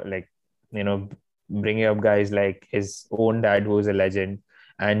over, like, you know bringing up guys like his own dad, who's a legend,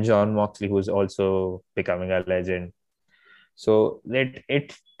 and John Moxley, who's also becoming a legend. So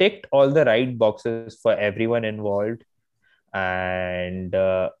it ticked all the right boxes for everyone involved. And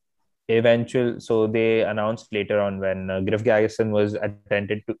so they announced later on, when Griff Garrison was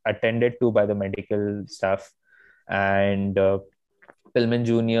attended to by the medical staff, and Pillman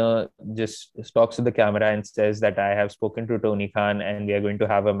Jr. just talks to the camera and says that I have spoken to Tony Khan, and we are going to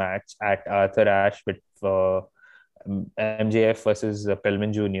have a match at Arthur Ashe with MJF versus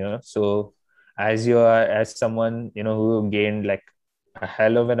Pillman Jr. So as someone who gained like a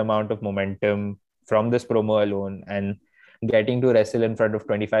hell of an amount of momentum from this promo alone, and getting to wrestle in front of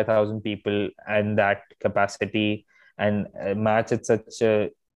 25,000 people and that capacity, and match at such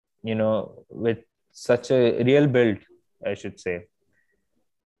a with such a real build, I should say,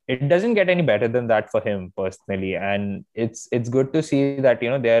 it doesn't get any better than that for him personally. And it's good to see that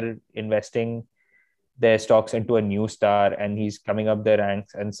they're investing their stocks into a new star, and he's coming up the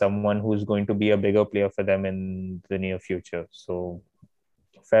ranks, and someone who's going to be a bigger player for them in the near future. So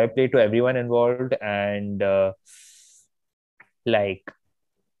fair play to everyone involved. And like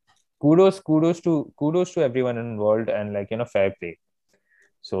kudos to everyone involved, and, like, fair play.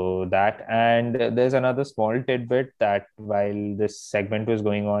 So that, and there's another small tidbit that while this segment was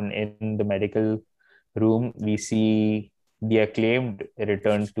going on in the medical room, we see the Acclaimed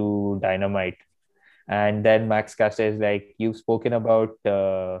return to Dynamite. And then Max Caster is like, you've spoken about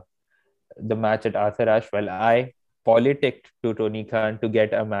the match at Arthur Ashe. Well, I politicked to Tony Khan to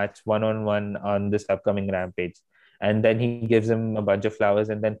get a match one-on-one on this upcoming Rampage. And then he gives him a bunch of flowers,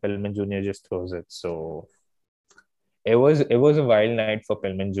 and then Pillman Jr. just throws it. So it was a wild night for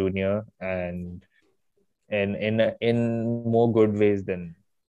Pillman Jr., and in more good ways than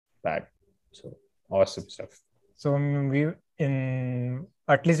bad. So awesome stuff. So we in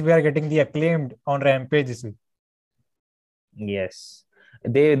at least we are getting the Acclaimed on Rampage this week. Yes,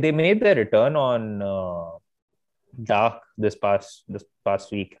 they made their return on Dark this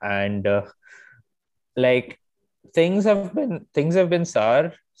past week, and like things have been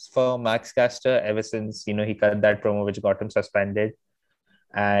sour for Max Caster ever since he cut that promo which got him suspended.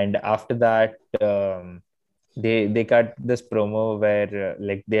 And after that, they cut this promo where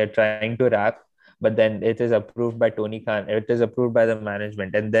like they are trying to rap, but then it is approved by Tony Khan. It is approved by the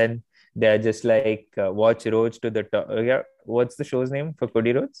management, and then they are just like watch Roads to the top. Yeah, what's the show's name for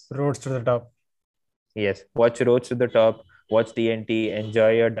Cody Rhodes? Roads to the top. Yes, watch Roads to the Top. Watch TNT.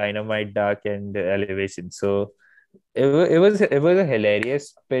 Enjoy your Dynamite, Dark, and Elevation. So it was a hilarious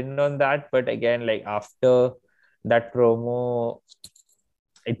spin on that, but again, like after that promo,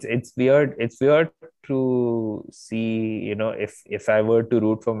 it's weird to see, if I were to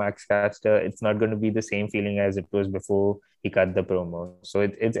root for Max Caster, it's not going to be the same feeling as it was before he cut the promo. So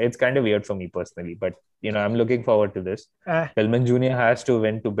it's kind of weird for me personally, but I'm looking forward to this. Uh, Pillman Jr. has to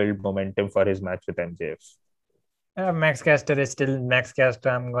win to build momentum for his match with MJF. Max Caster is still Max Caster.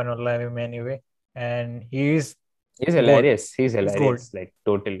 I'm gonna love him anyway, and he's He's gold. hilarious. He's He's gold. hilarious, like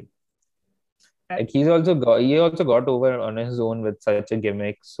totally. Uh, Like he also got over on his own with such a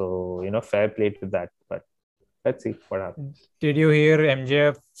gimmick. So fair play to that. But let's see what happens. Did you hear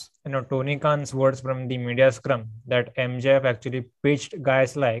MJF's, Tony Khan's words from the media scrum that MJF actually pitched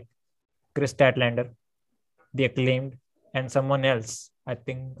guys like Chris Statlander, the Acclaimed, and someone else. I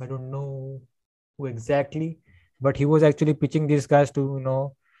think I don't know who exactly, but he was actually pitching these guys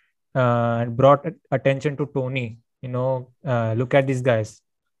to brought attention to Tony. Look at these guys,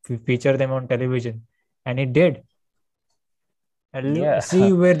 feature them on television, and he did. And Yeah,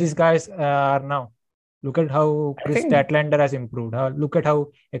 see where these guys are now. Look at how I Chris think Statlander has improved. Look at how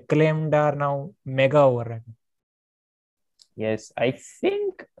Acclaimed are now mega over right now. yes, I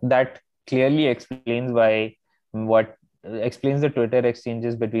think that clearly what explains the Twitter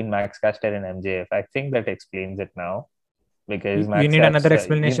exchanges between Max Caster and MJF. I think that explains it now because You Max need another Caster,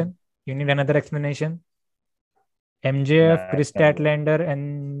 explanation. You need another explanation. MJF, nah, Chris can Statlander,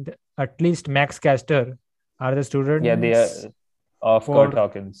 and at least Max Caster are the yeah, they students are of Kurt for,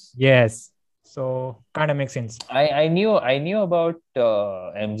 Hawkins. yes. So kind of makes sense. I knew about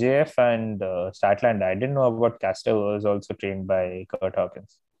MJF and Statlander. I didn't know about Caster was also trained by Kurt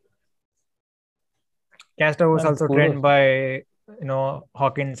Hawkins. Caster was also trained Kudos. by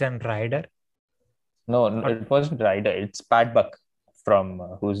Hawkins and Ryder. No, But, it wasn't Ryder. It's Pat Buck from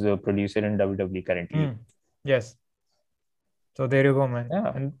who's the producer in WWE currently. yes. So there you go, man.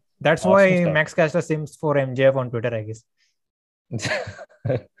 Yeah, And that's awesome why stuff. Max Caster sims for MJF on Twitter, I guess.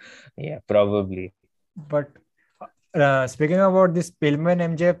 Yeah, probably. But speaking about this Pillman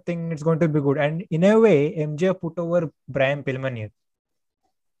MJF thing, it's going to be good. And in a way, MJF put over Brian Pillman here.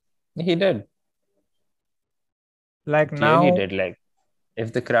 He did. Like Clearly now, did. Like,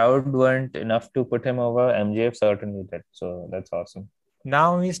 if the crowd weren't enough to put him over, MJF certainly did. So that's awesome.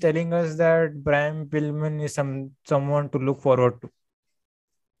 now he's telling us that Brian Pillman is someone to look forward to.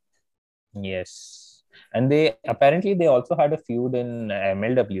 Yes. And they also had a feud in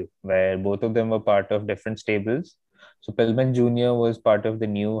MLW where both of them were part of different stables. So Pillman Jr. was part of the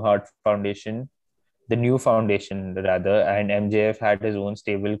new foundation rather, and MJF had his own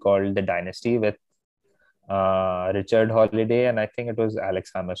stable called the Dynasty with Richard Holiday, and I think it was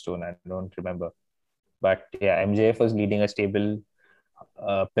Alex Hammerstone. I don't remember. But yeah, MJF was leading a stable.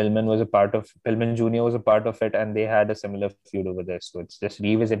 Pillman Jr. was a part of it, and they had a similar feud over there. So it's just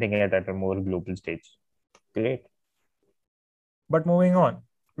revisiting it at a more global stage. Great. But moving on,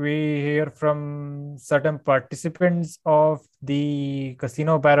 we hear from certain participants of the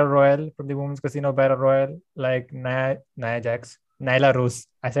Casino Battle Royal, from the Women's Casino Battle Royal, like Nia Jax, Nyla Rose.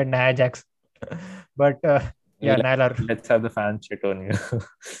 I said Nia Jax. But yeah, Let's have the fan shit on you.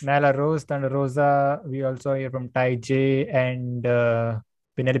 Nyla Rose, Thunder Rosa. We also hear from Ty J and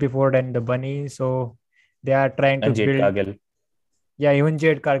Penelope Ford and the Bunny. So they are trying to And Jade build. Cargill. Yeah, even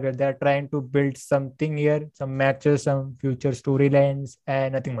Jade Cargill. They are trying to build something here, some matches, some future storylines,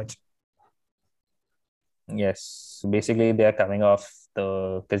 and nothing much. Yes. Basically, they are coming off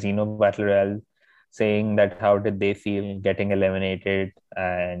the Casino Battle Royale, saying that how did they feel getting eliminated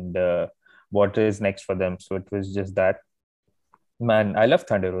and what is next for them. So it was just that. Man, I love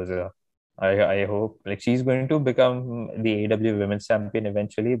Thunder Rosa. I hope like she's going to become the AEW Women's Champion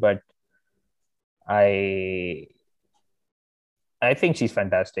eventually, but I I think she's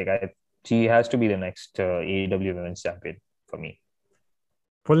fantastic. She has to be the next AEW Women's Champion for me.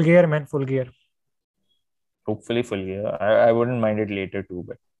 Full gear, man. Full gear. Hopefully, full year. I wouldn't mind it later too,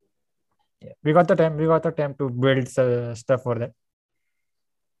 but yeah. We got the time. We got the time to build stuff for that.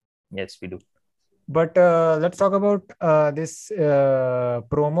 Yes, we do. But let's talk about this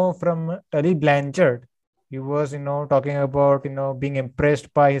promo from Tully Blanchard. He was, talking about, being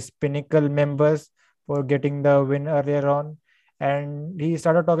impressed by his Pinnacle members for getting the win earlier on. And he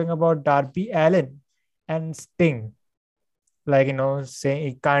started talking about Darby Allin and Sting. like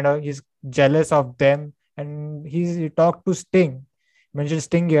saying he's jealous of them, and he talked to Sting, mentioned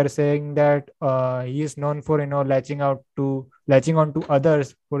Sting here, saying that he is known for latching on to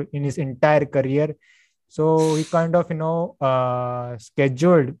others for in his entire career. So he scheduled,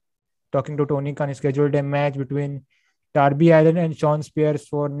 talking to Tony Khan, he scheduled a match between Darby Allin and Sean Spears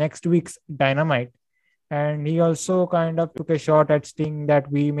for next week's Dynamite. And he also kind of took a shot at Sting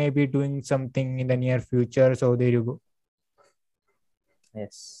that we may be doing something in the near future. So there you go.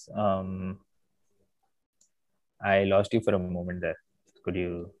 Yes. I lost you for a moment there. Could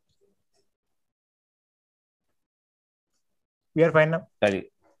you We are fine now. tell you?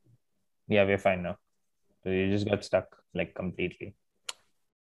 Yeah, we're fine now. So you just got stuck like completely.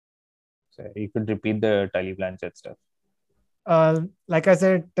 So you could repeat the Tully Blanchard stuff. Like I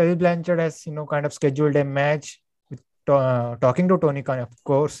said, Terry Blanchard has kind of scheduled a match with talking to Tony Khan, of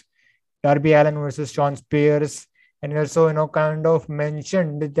course. Darby Allin versus Sean Spears, and he also kind of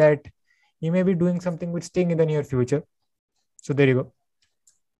mentioned that he may be doing something with Sting in the near future. So there you go.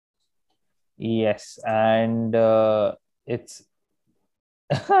 Yes, and it's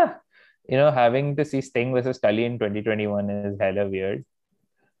having to see Sting versus Tully in 2021 is hella weird,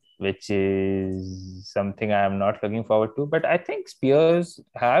 which is something I am not looking forward to. But I think Spears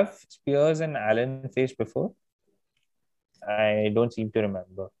and Allen faced before. I don't seem to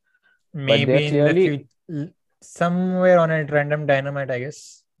remember, but they're Maybe in the clearly, future, somewhere on a random Dynamite, I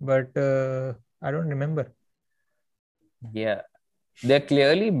guess. But I don't remember. yeah, they're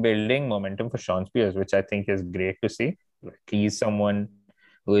clearly building momentum for Sean Spears, which I think is great to see. Like, he's someone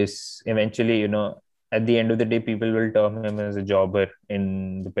who is eventually, at the end of the day, people will term him as a jobber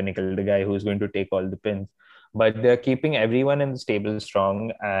in the Pinnacle, the guy who's going to take all the pins. But they're keeping everyone in the stable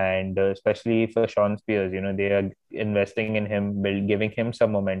strong, and especially for Sean Spears, they are investing in him, giving him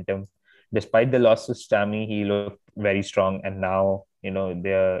some momentum. Despite the loss of Stammy, he looked very strong, and now,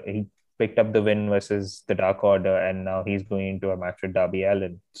 he picked up the win versus the Dark Order, and now he's going into a match with Darby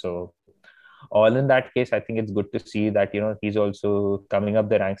Allin. So all in that case, I think it's good to see that he's also coming up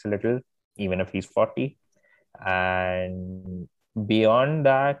the ranks a little, even if he's 40. And beyond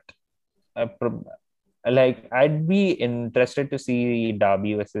that, uh, like I'd be interested to see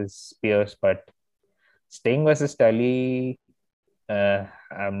Darby versus Spears, but Sting versus Tully,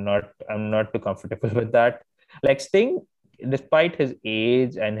 I'm not too comfortable with that. Like Sting, despite his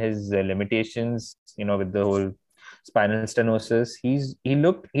age and his limitations, with the whole spinal stenosis, he's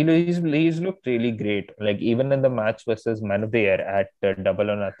looked really great. Like even in the match versus Man of the Year at Double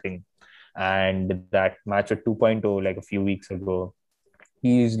or Nothing, and that match at 2.0 like a few weeks ago,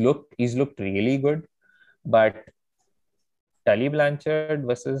 he's looked really good. But Tully Blanchard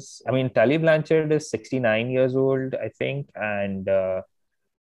is 69 years old, I think, and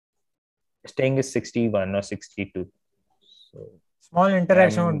Sting is 61 or 62. So Small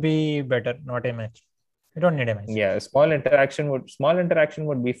interaction would um be better, not a match. You don't need a match. yeah, small interaction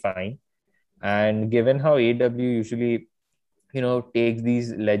would be fine. And given how AW usually, takes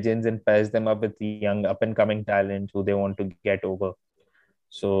these legends and pairs them up with young up and coming talent who they want to get over.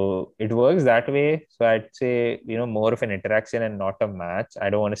 So it works that way. So I'd say, more of an interaction and not a match. I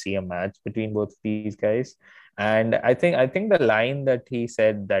don't want to see a match between both of these guys. And I think the line that he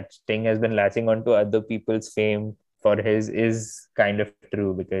said that Sting has been latching onto other people's fame for his is kind of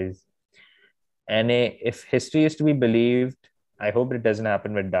true, because if history is to be believed, I hope it doesn't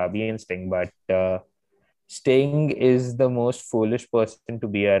happen with Darby and Sting, but Sting is the most foolish person to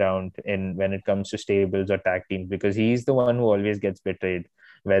be around in when it comes to stables or tag teams, because he's the one who always gets betrayed,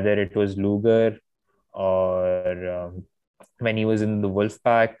 whether it was Luger or when he was in the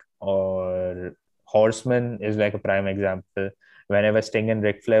Wolfpack, or Horseman is like a prime example. Whenever Sting and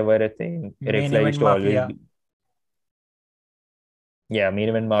Ric Flair were a thing, Ric Main Flair event used to always mafia. be, yeah, Main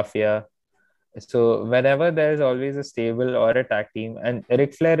Event Mafia. So whenever there's always a stable or a tag team, and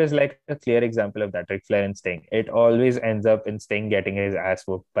Ric Flair is like a clear example of that, Ric Flair and Sting, it always ends up in Sting getting his ass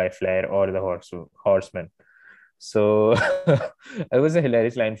whooped by Flair or the horseman. So it was a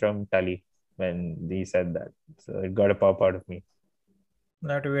hilarious line from Tully when he said that. So it got a pop out of me.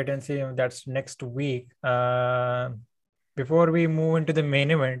 We'll have to wait and see. That's next week. Before we move into the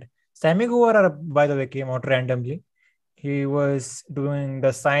main event, Sammy Guevara, by the way, came out randomly. He was doing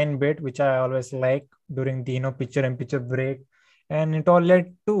the sign bit, which I always like during the picture and picture break, and it all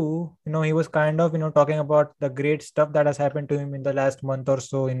led to he was kind of talking about the great stuff that has happened to him in the last month or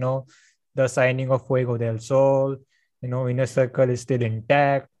so. The signing of Fuego del Sol. Inner Circle is still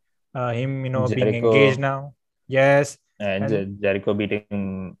intact. Him being engaged Jericho now. Yes, and and Jericho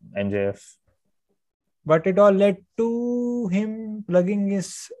beating MJF. but it all led to him plugging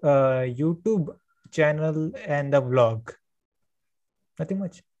his YouTube channel and the vlog. Nothing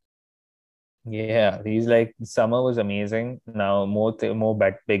much. Yeah, he's like summer was amazing. Now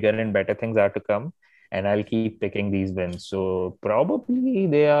bigger and better things are to come, and I'll keep picking these wins. So probably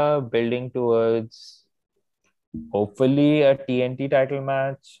they are building towards hopefully a TNT title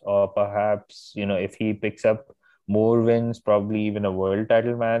match, or perhaps if he picks up more wins, probably even a world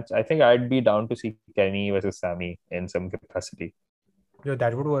title match. I think I'd be down to see Kenny versus Sammy in some capacity. Yeah,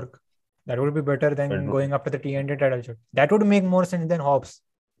 that would work. That would be better But than going after the TNT title shot. That would make more sense than Hobbs.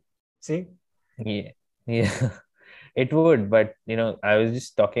 See? yeah, yeah. It would, but I was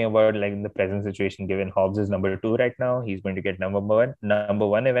just talking about like in the present situation, given Hobbs is number two right now, he's going to get number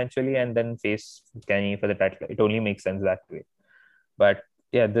one eventually, and then face Kenny for the title. It only makes sense that way. But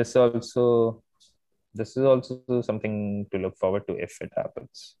yeah, this is also something to look forward to if it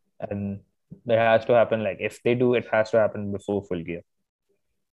happens. And it has to happen, like if they do, it has to happen before Full Gear.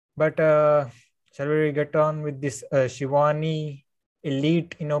 But shall we get on with this Shivani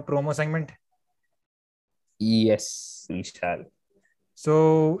Elite, promo segment? Yes, we shall.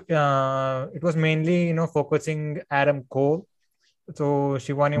 So it was mainly, focusing Adam Cole. So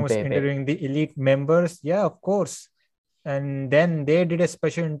Shivani was Baby. interviewing the elite members. Yeah, of course. And then they did a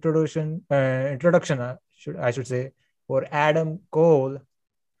special introduction, I should say, for Adam Cole.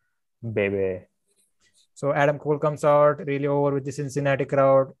 Baby. So Adam Cole comes out really over with the Cincinnati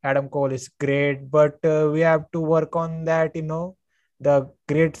crowd. Adam Cole is great, but we have to work on that, the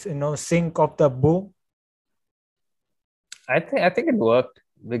great, sync of the boom. I think it worked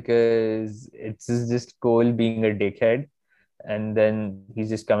because it's just Cole being a dickhead, and then he's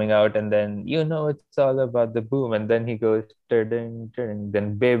just coming out, and then it's all about the boom, and then he goes turn,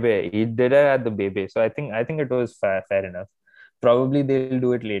 then baby. He did it at the baby, so I think it was fair enough. Probably they'll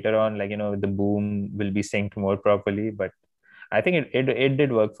do it later on, like the boom will be synced more properly, but I think it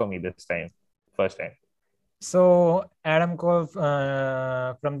did work for me this time, first time. So Adam Cole,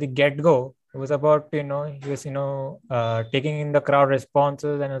 from the get-go, it was about, he was, taking in the crowd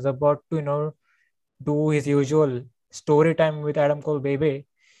responses and was about to, do his usual story time with Adam Cole, baby.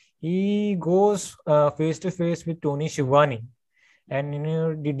 He goes face to face with Tony Schiavone,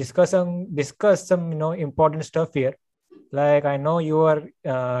 and they discuss some important stuff here. Like, I know you are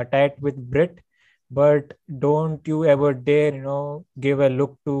tight with Brit, but don't you ever dare give a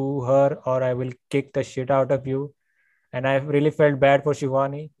look to her, or I will kick the shit out of you. And I really felt bad for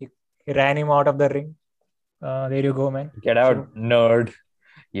Shivani. He ran him out of the ring. There you go, man. Get Shiv- out, nerd,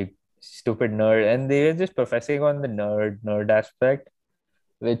 you stupid nerd. And they were just professing on the nerd aspect,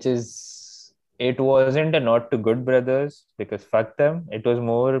 which is, it wasn't a nod to Good Brothers because fuck them. It was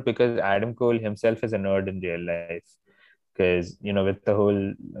more because Adam Cole himself is a nerd in real life. Because with the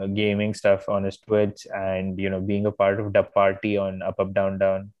whole gaming stuff on his Twitch, and being a part of the party on Up Up Down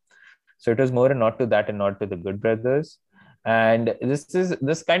Down, so it was more a nod to that and not to the Good Brothers. And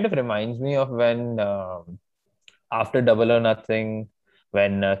this kind of reminds me of when after Double or Nothing,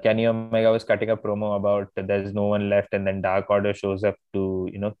 when Kenny Omega was cutting a promo about there's no one left, and then Dark Order shows up to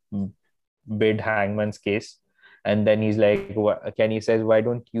bid Hangman's case, and then he's like, Kenny says, "Why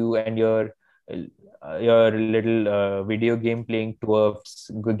don't you and your little video game playing dwarfs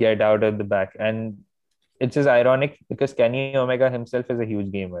get out of the back?" And it's just ironic because Kenny Omega himself is a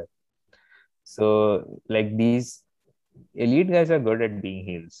huge gamer. So like these elite guys are good at being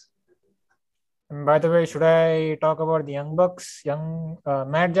heels. And by the way, should I talk about the Young Bucks? Young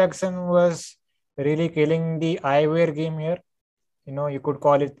Matt Jackson was really killing the eyewear game here. You could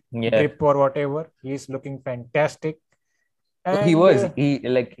call it Yeah. drip or whatever. He's looking fantastic. He And was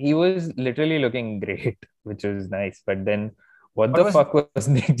he was literally looking great, which was nice. But then, what what the was fuck was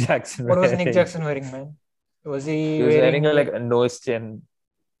Nick Jackson what was Nick wearing? Jackson wearing, man? Was He he was wearing like wearing? a nose chin.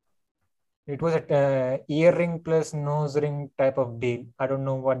 It was a earring plus nose ring type of deal. I don't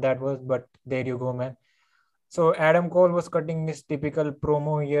know what that was, but there you go, man. So Adam Cole was cutting his typical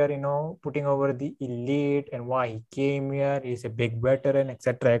promo here, putting over the elite and why he came here. He's a big veteran,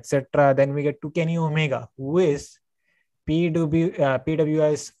 etc., etc. Then we get to Kenny Omega, who is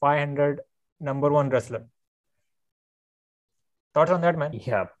PWI's 500 number one wrestler. Thoughts on that, man?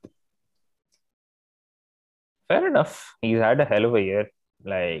 Yeah, fair enough. He's had a hell of a year.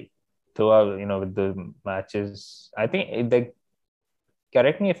 Like throughout, with the matches. I think like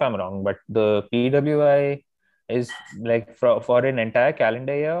correct me if I'm wrong, but the PWI is like for an entire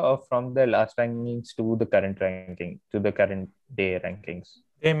calendar year, or from the last rankings to the current ranking to the current day rankings.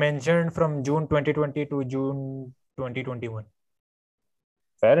 They mentioned from June 2020 to June 2021.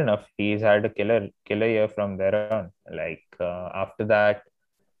 Fair enough. He's had a killer year from there on. Like after that,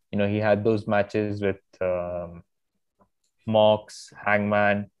 he had those matches with Mox,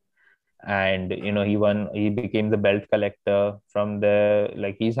 Hangman, and he became the belt collector from the,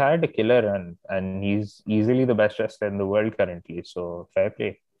 like, he's had a killer run, and he's easily the best wrestler in the world currently, so fair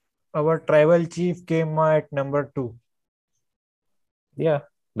play. Our tribal chief came at number two. Yeah,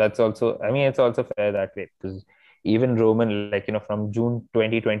 that's also, I mean, it's also fair that way, because even Roman, like, from June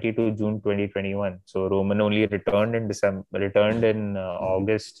 2020 to June 2021, so Roman only returned in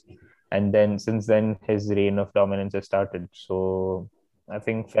August, and then since then his reign of dominance has started. So I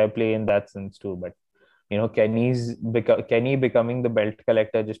think fair play in that sense too. But Kenny becoming the belt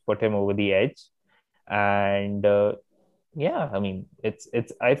collector just put him over the edge, and yeah, I mean, it's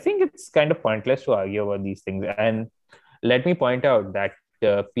I think it's kind of pointless to argue about these things. And let me point out that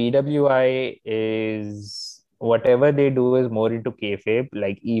PWI is, whatever they do is more into kayfabe.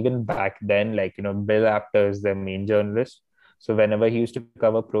 Like, even back then, like, Bill Apter is the main journalist. So whenever he used to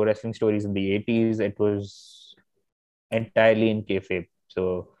cover pro wrestling stories in the 80s, it was entirely in kayfabe.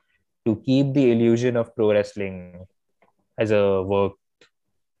 So to keep the illusion of pro wrestling as a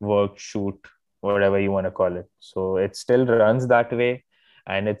work shoot, whatever you want to call it, so it still runs that way,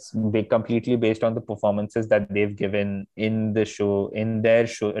 and it's completely based on the performances that they've given in the show, in their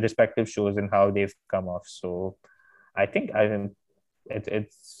respective shows, and how they've come off. So I think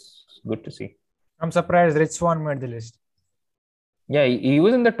it's good to see. I'm surprised Rich Swann made the list. Yeah, he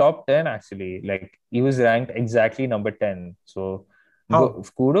was in the top 10 actually. Like, he was ranked exactly number 10. So How?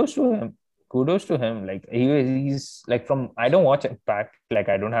 kudos to him. Kudos to him. Like, he's like, from, I don't watch Impact, like,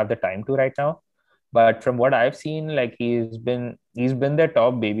 I don't have the time to right now. But from what I've seen, like, he's been their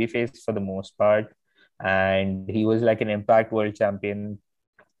top babyface for the most part. And he was like an Impact World Champion,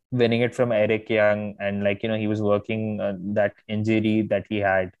 winning it from Eric Young. And, like, he was working that injury that he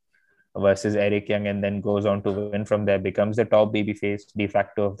had versus Eric Young, and then goes on to win from there, becomes the top babyface de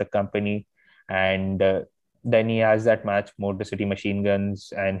facto of the company. And then he has that match, Motor City Machine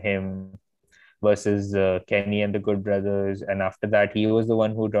Guns and him versus Kenny and the Good Brothers. And after that, he was the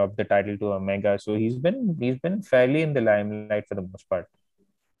one who dropped the title to Omega. So he's been fairly in the limelight for the most part.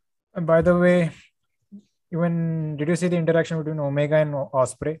 By the way, even did you see the interaction between Omega and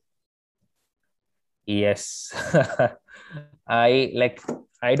Osprey? Yes. I like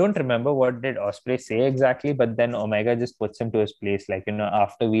I don't remember what did Osprey say exactly, but then Omega just puts him to his place. Like,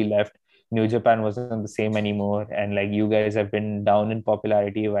 after we left, New Japan wasn't the same anymore. And like, you guys have been down in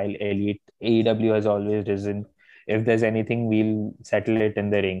popularity while Elite AEW has always risen. If there's anything, we'll settle it in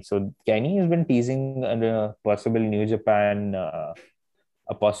the ring. So Kenny has been teasing a possible New Japan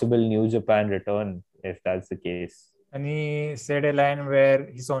return, if that's the case. And he said a line where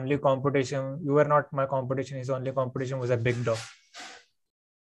his only competition, you were not my competition, his only competition was a big dog.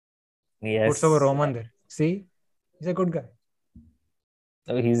 Puts over Yes, Roman there. See, he's a good guy.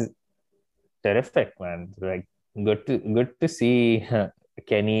 he's terrific, man. Like, good to see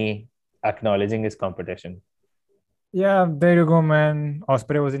Kenny acknowledging his competition. Yeah, there you go, man.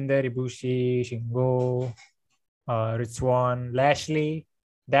 Osprey was in there, Ibushi, Shingo, Rich Swann, Lashley.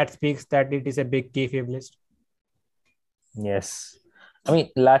 That speaks that it is a big kayfabe list. Yes. I mean,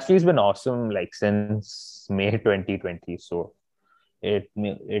 Lashley's been awesome like since May 2020, so it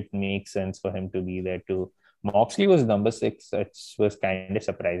makes sense for him to be there too. Moxley was number 6, which was kind of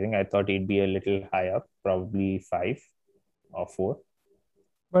surprising. I thought he'd be a little higher, probably 5 or 4.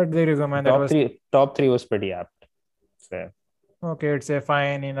 But there you go, man. That Top was three, top three was pretty apt. So, okay. It's a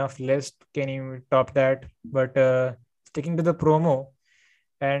fine enough list. Can you top that? But sticking to the promo,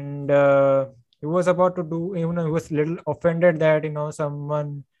 and he was about to do, he was a little offended that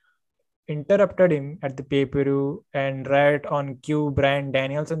someone interrupted him at the pay-per-view, and right on cue Bryan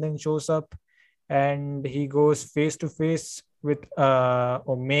Danielson then shows up, and he goes face to face with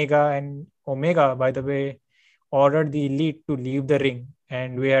Omega. And Omega, by the way, ordered the Elite to leave the ring,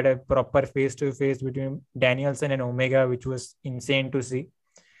 and we had a proper face to face between Danielson and Omega, which was insane to see.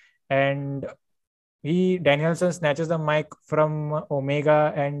 And Danielson snatches the mic from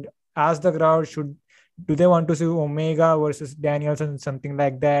Omega and asks the crowd, do they want to see Omega versus Danielson, something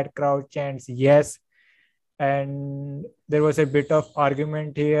like that? Crowd chants yes. And there was a bit of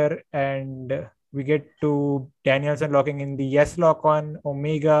argument here, and we get to Danielson locking in the yes lock on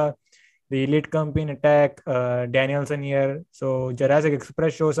Omega. The Elite Company attack Danielson here. So Jurassic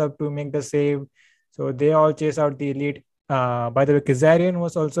Express shows up to make the save. So they all chase out the Elite. By the way, Kazarian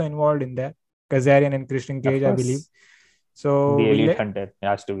was also involved in that. Kazarian and Christian of Cage, I believe. course, So the Elite Hunter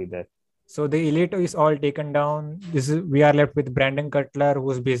has to be there. so the Elite is all taken down. We are left with Brandon Cutler,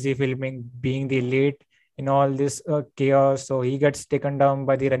 who's busy filming being the Elite in all this chaos. So he gets taken down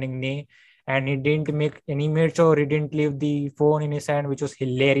by the running knee, and he didn't make any made sure he didn't leave the phone in his hand, which was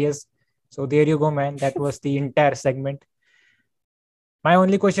hilarious. So there you go, man. That was the entire segment. My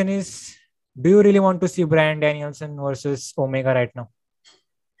only question is, do you really want to see Bryan Danielson versus Omega right now?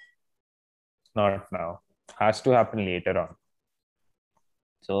 Not now. Has to happen later on.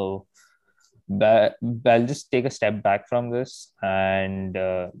 So but I'll just take a step back from this and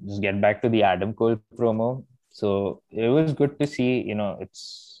just get back to the Adam Cole promo. So it was good to see,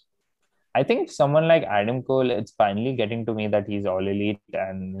 it's I think someone like Adam Cole, it's finally getting to me that he's all elite,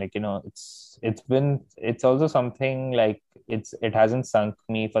 and like it's also something like it hasn't sunk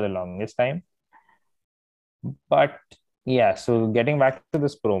me for the longest time. But yeah, so getting back to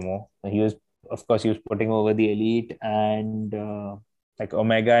this promo, of course, he was putting over the elite and like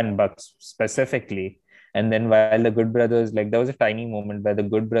Omega and Bucks specifically. And then while the Good Brothers, like there was a tiny moment where the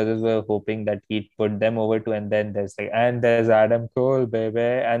Good Brothers were hoping that he'd put them over to, and then there's Adam Cole, baby.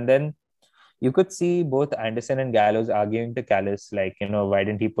 And then you could see both Anderson and Gallows arguing to Callis, like, why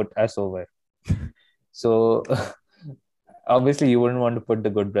didn't he put us over? So obviously you wouldn't want to put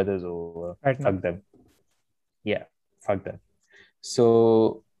the Good Brothers over. Right Fuck now. them. Yeah, fuck them.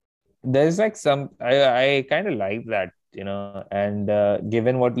 So there's like I kind of like that, and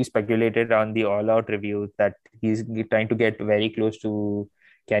given what we speculated on the All Out review that he's trying to get very close to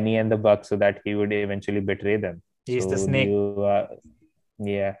Kenny and the Bucks so that he would eventually betray them. He's the So snake.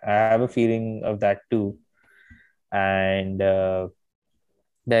 yeah, I have a feeling of that too. And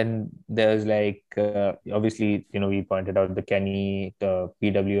then there's like obviously we pointed out the Kenny the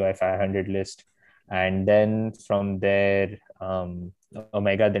PWI 500 list, and then from there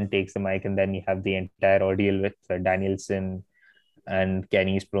Omega then takes the mic, and then you have the entire ordeal with Danielson and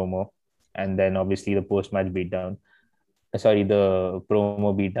Kenny's promo, and then obviously the post match beatdown. Sorry, the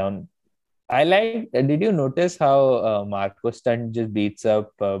promo beatdown. I like. Did you notice how Marco Stunt just beats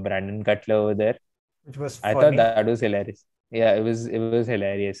up Brandon Cutler over there? Which was I thought funny. that was hilarious. Yeah, it was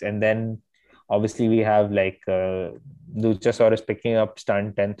hilarious. And then obviously we have like Luchasaurus picking up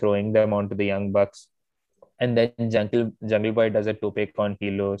Stunt and throwing them onto the Young Bucks. And then Jungle Boy does a tope con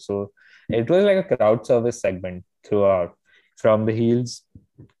hilo. So it was like a crowd service segment throughout, from the heels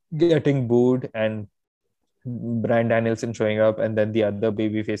getting booed and Brian Danielson showing up, and then the other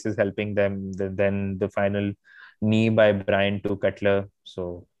baby faces helping them. Then the final knee by Brian to Cutler.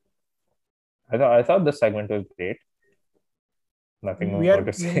 So I thought the segment was great. Nothing We more are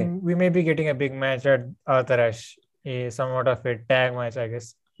to say. we may be getting a big match at Arthur Ashe, a somewhat of a tag match, I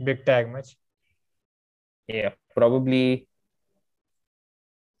guess. Big tag match. Yeah, probably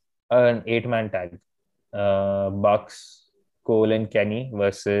an eight-man tag. Bucks, Cole, and Kenny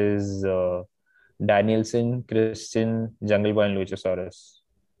versus Danielson, Christian, Jungle Boy, and Luchasaurus.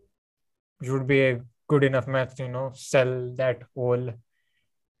 Which would be a good enough match to, sell that whole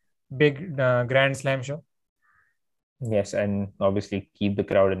big Grand Slam show. Yes, and obviously keep the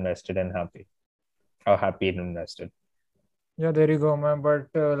crowd invested and happy. Or happy and invested. Yeah, there you go, man. But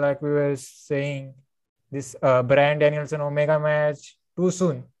like we were saying, this Bryan Danielson Omega match too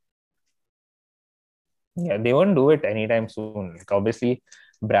soon. Yeah, they won't do it anytime soon. Like obviously,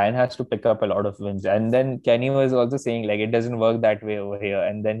 Brian has to pick up a lot of wins. And then Kenny was also saying like it doesn't work that way over here.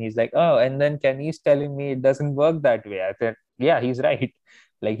 And then he's like, oh, and then Kenny's telling me it doesn't work that way. I said, yeah, he's right.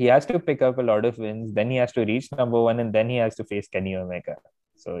 Like he has to pick up a lot of wins, then he has to reach number one, and then he has to face Kenny Omega.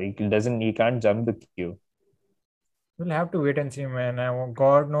 So he can't jump the queue. We'll have to wait and see, man.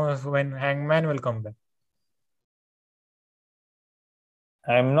 God knows when Hangman will come back.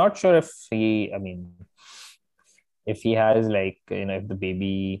 I'm not sure if I mean, if he has like, if the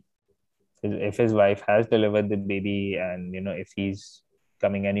baby, if his wife has delivered the baby, and if he's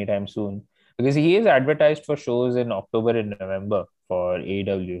coming anytime soon, because he is advertised for shows in October and November for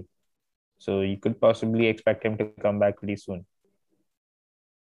AEW. So you could possibly expect him to come back pretty soon.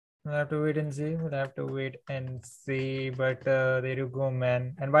 We'll have to wait and see. We'll have to wait and see. But there you go,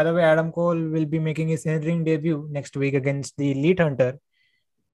 man. And by the way, Adam Cole will be making his in-ring debut next week against the Elite Hunter,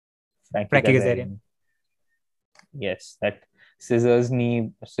 Frankie Frankie Kazarian. Kazarian. Yes, that scissors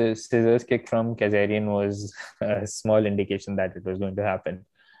kick from Kazarian was a small indication that it was going to happen.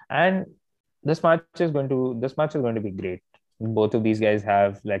 And this match is going to be great. Both of these guys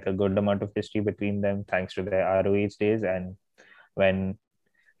have like a good amount of history between them thanks to their ROH days. And when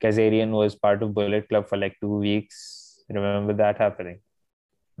Kazarian was part of Bullet Club for like 2 weeks, remember that happening?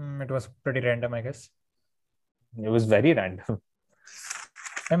 It was pretty random, I guess. It was very random.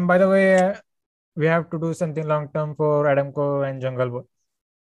 And by the way, we have to do something long term for Adam Cole and Jungle Boy.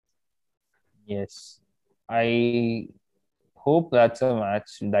 Yes. I hope that's a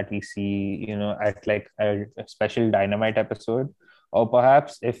match that we see, at like a special Dynamite episode. Or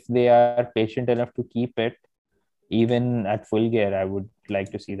perhaps if they are patient enough to keep it, even at Full Gear, I would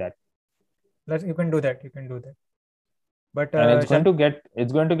like to see that. You can do that. You can do that. But And it's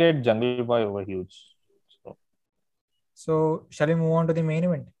going to get Jungle Boy over huge. So shall we move on to the main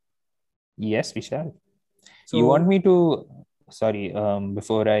event? yes, we shall. You want So me to? Sorry,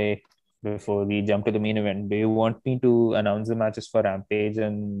 before we jump to the main event, do you want me to announce the matches for Rampage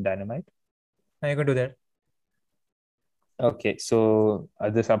and Dynamite? now you can do that. Okay, so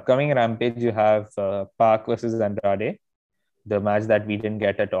this upcoming Rampage, you have Park versus Andrade, the match that we didn't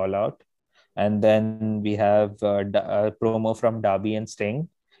get at All Out, and then we have a promo from Darby and Sting,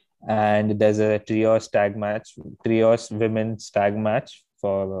 and there's a trios women's tag match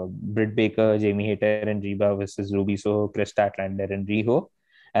for Britt Baker, Jamie Hayter, and Reba versus Ruby Soho, Chris Statlander, and Riho.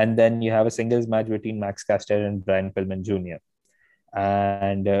 And then you have a singles match between Max Caster and Brian Pillman Jr.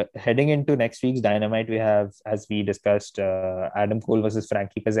 And heading into next week's Dynamite, we have, as we discussed, Adam Cole versus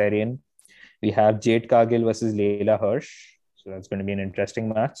Frankie Kazarian. We have Jade Cargill versus Layla Hirsch. So that's going to be an interesting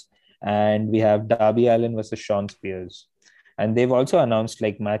match. And we have Darby Allin versus Sean Spears. And they've also announced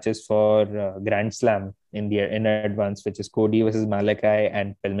like matches for Grand Slam in advance, which is Cody versus Malachi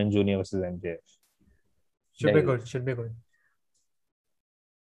and Pillman Jr. versus MJF. Should be There, good. Should be good.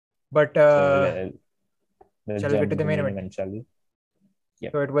 But so let's shall we get jump to to the the main main event? event, shall we?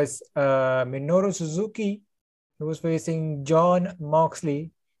 Yep. So it was Minoru Suzuki who was facing John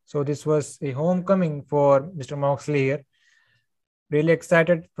Moxley. So this was a homecoming for Mr. Moxley here. Really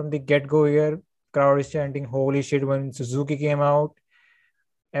excited from the get-go here. Crowd is chanting holy shit when Suzuki came out.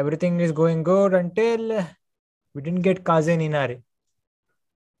 Everything is going good until we didn't get Kaze Ninare.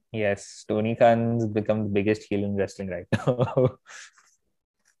 Yes, Tony Khan's become the biggest heel in wrestling right now.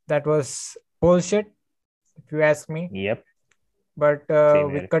 That was bullshit, if you ask me. Yep, But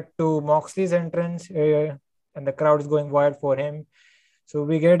same we here. cut to Moxley's entrance and the crowd is going wild for him. So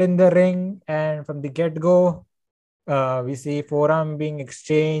we get in the ring, and from the get-go, we see forearm being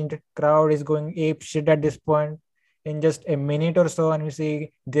exchanged. Crowd is going ape shit at this point in just a minute or so, and we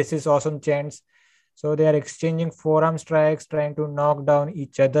see this is awesome chants. So they are exchanging forearm strikes, trying to knock down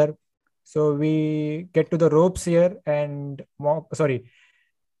each other. So we get to the ropes here, and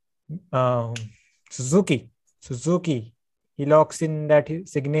um, Suzuki, he locks in that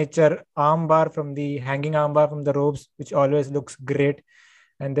signature armbar from the hanging armbar from the ropes, which always looks great.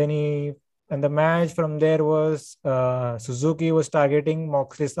 And then the match from there was Suzuki was targeting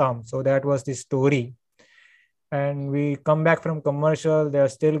Moxley's arm. So that was the story. And we come back from commercial. They're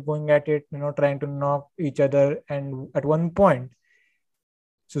still going at it, trying to knock each other. And at one point,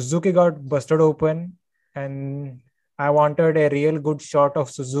 Suzuki got busted open, and I wanted a real good shot of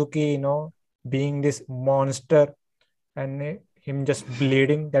Suzuki, being this monster and him just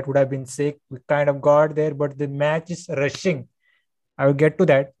bleeding. That would have been sick. We kind of got there, but the match is rushing. I will get to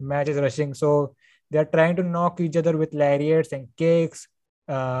that. Match is rushing. So they're trying to knock each other with lariats and kicks.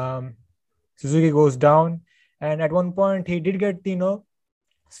 Suzuki goes down. And at one point, he did get,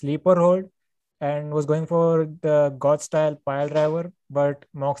 sleeper hold and was going for the God style pile driver. But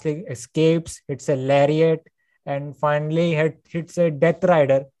Moxley escapes. It's a lariat. And finally, hits a death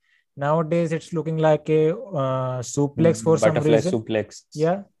rider. Nowadays, it's looking like a suplex for some Butterfly reason. suplex.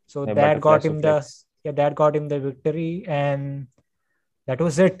 Yeah. So Yeah, that butterfly got him suplex. the victory. And that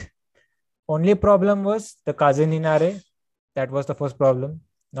was it. Only problem was the cousin Inare. That was the first problem,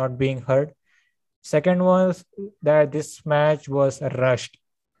 not being heard. Second was that this match was rushed.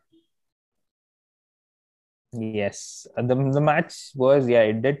 Yes, the match was, yeah,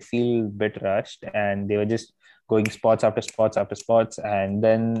 it did feel a bit rushed, and they were just going spots after spots after spots, and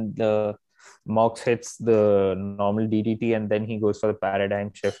then the Mox hits the normal DDT, and then he goes for the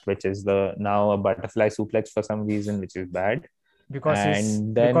paradigm shift, which is the now a butterfly suplex for some reason, which is bad.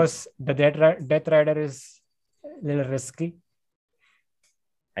 And then Because the death rider is a little risky.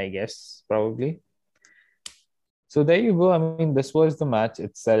 I guess probably. So there you go. I mean, this was the match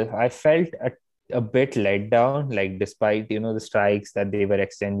itself. I felt a bit let down, like despite the strikes that they were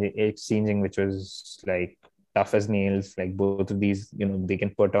exchanging, which was like tough as nails. Like both of these, they can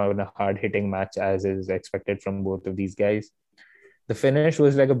put on a hard hitting match as is expected from both of these guys. The finish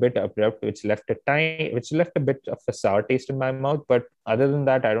was like a bit abrupt, which left a bit of a sour taste in my mouth. But other than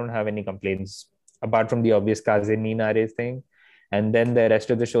that, I don't have any complaints apart from the obvious Kazin Ninare thing. And then the rest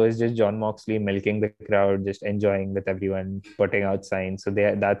of the show is just John Moxley milking the crowd, just enjoying with everyone, putting out signs. So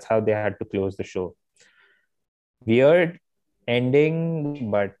that's how they had to close the show. Weird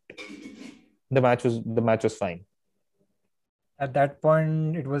ending, but the match was fine. At that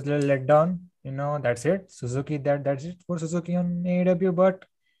point, it was a little let down. That's it. Suzuki, that's it for Suzuki on AEW. But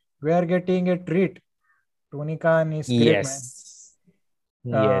we are getting a treat. Tony Khan is great, man.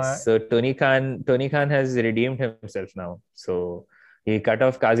 Yes. So Tony Khan has redeemed himself now. So He cut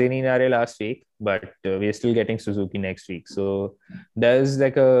off Kazini Nare last week, but we're still getting Suzuki next week. So there's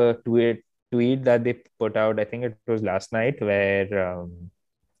like a tweet that they put out. I think it was last night, where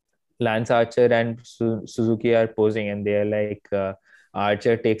Lance Archer and Suzuki are posing, and they're like,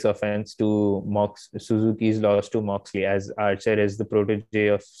 Archer takes offense to Suzuki's loss to Moxley, as Archer is the protege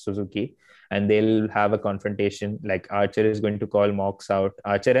of Suzuki, and they'll have a confrontation. Like, Archer is going to call Mox out.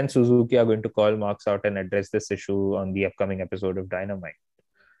 Archer and Suzuki are going to call Mox out and address this issue on the upcoming episode of Dynamite.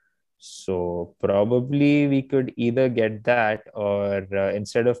 So probably we could either get that, or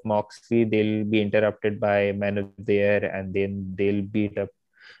instead of Moxley, they'll be interrupted by Men of the Year, and then they'll beat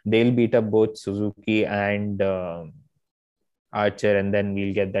up both Suzuki and Archer, and then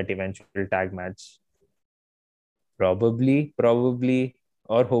we'll get that eventual tag match. Probably,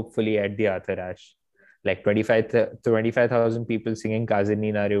 or hopefully at the Arthur Ashe. Like 25,000 people singing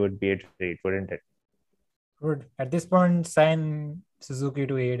Kazini Nare would be a treat, wouldn't it? Good. At this point, sign Suzuki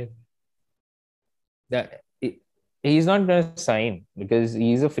to AEW. He's not going to sign because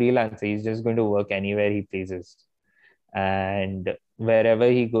he's a freelancer. He's just going to work anywhere he pleases. And wherever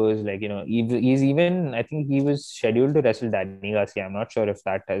he goes, like, he's even, I think he was scheduled to wrestle Danny Garcia. I'm not sure if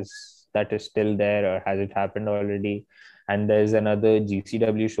that is still there, or has it happened already. And there's another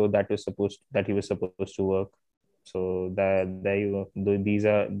GCW show that he was supposed to work. So there you go. These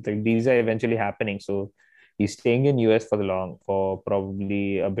are eventually happening. So he's staying in US for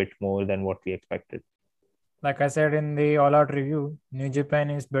probably a bit more than what we expected. Like I said in the All Out review, New Japan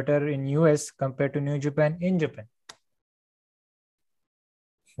is better in US compared to New Japan in Japan.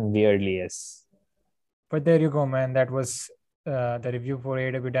 Weirdly, yes. But there you go, man. That was the review for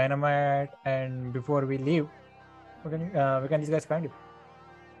AEW Dynamite. And before we leave, where can these guys find you?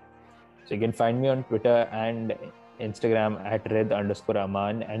 So you can find me on Twitter and Instagram at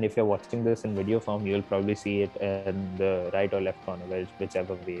red_aman. And if you're watching this in video form, you'll probably see it in the right or left corner,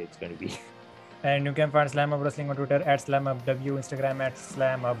 whichever way it's going to be. And you can find Slamhub Wrestling on Twitter at SlamHubW, Instagram at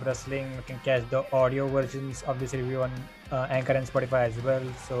Slamhub Wrestling. You can catch the audio versions of this review on Anchor and Spotify as well.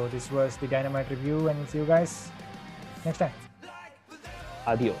 So this was the Dynamite review, and we'll see you guys next time.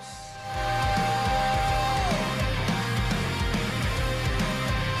 Adios.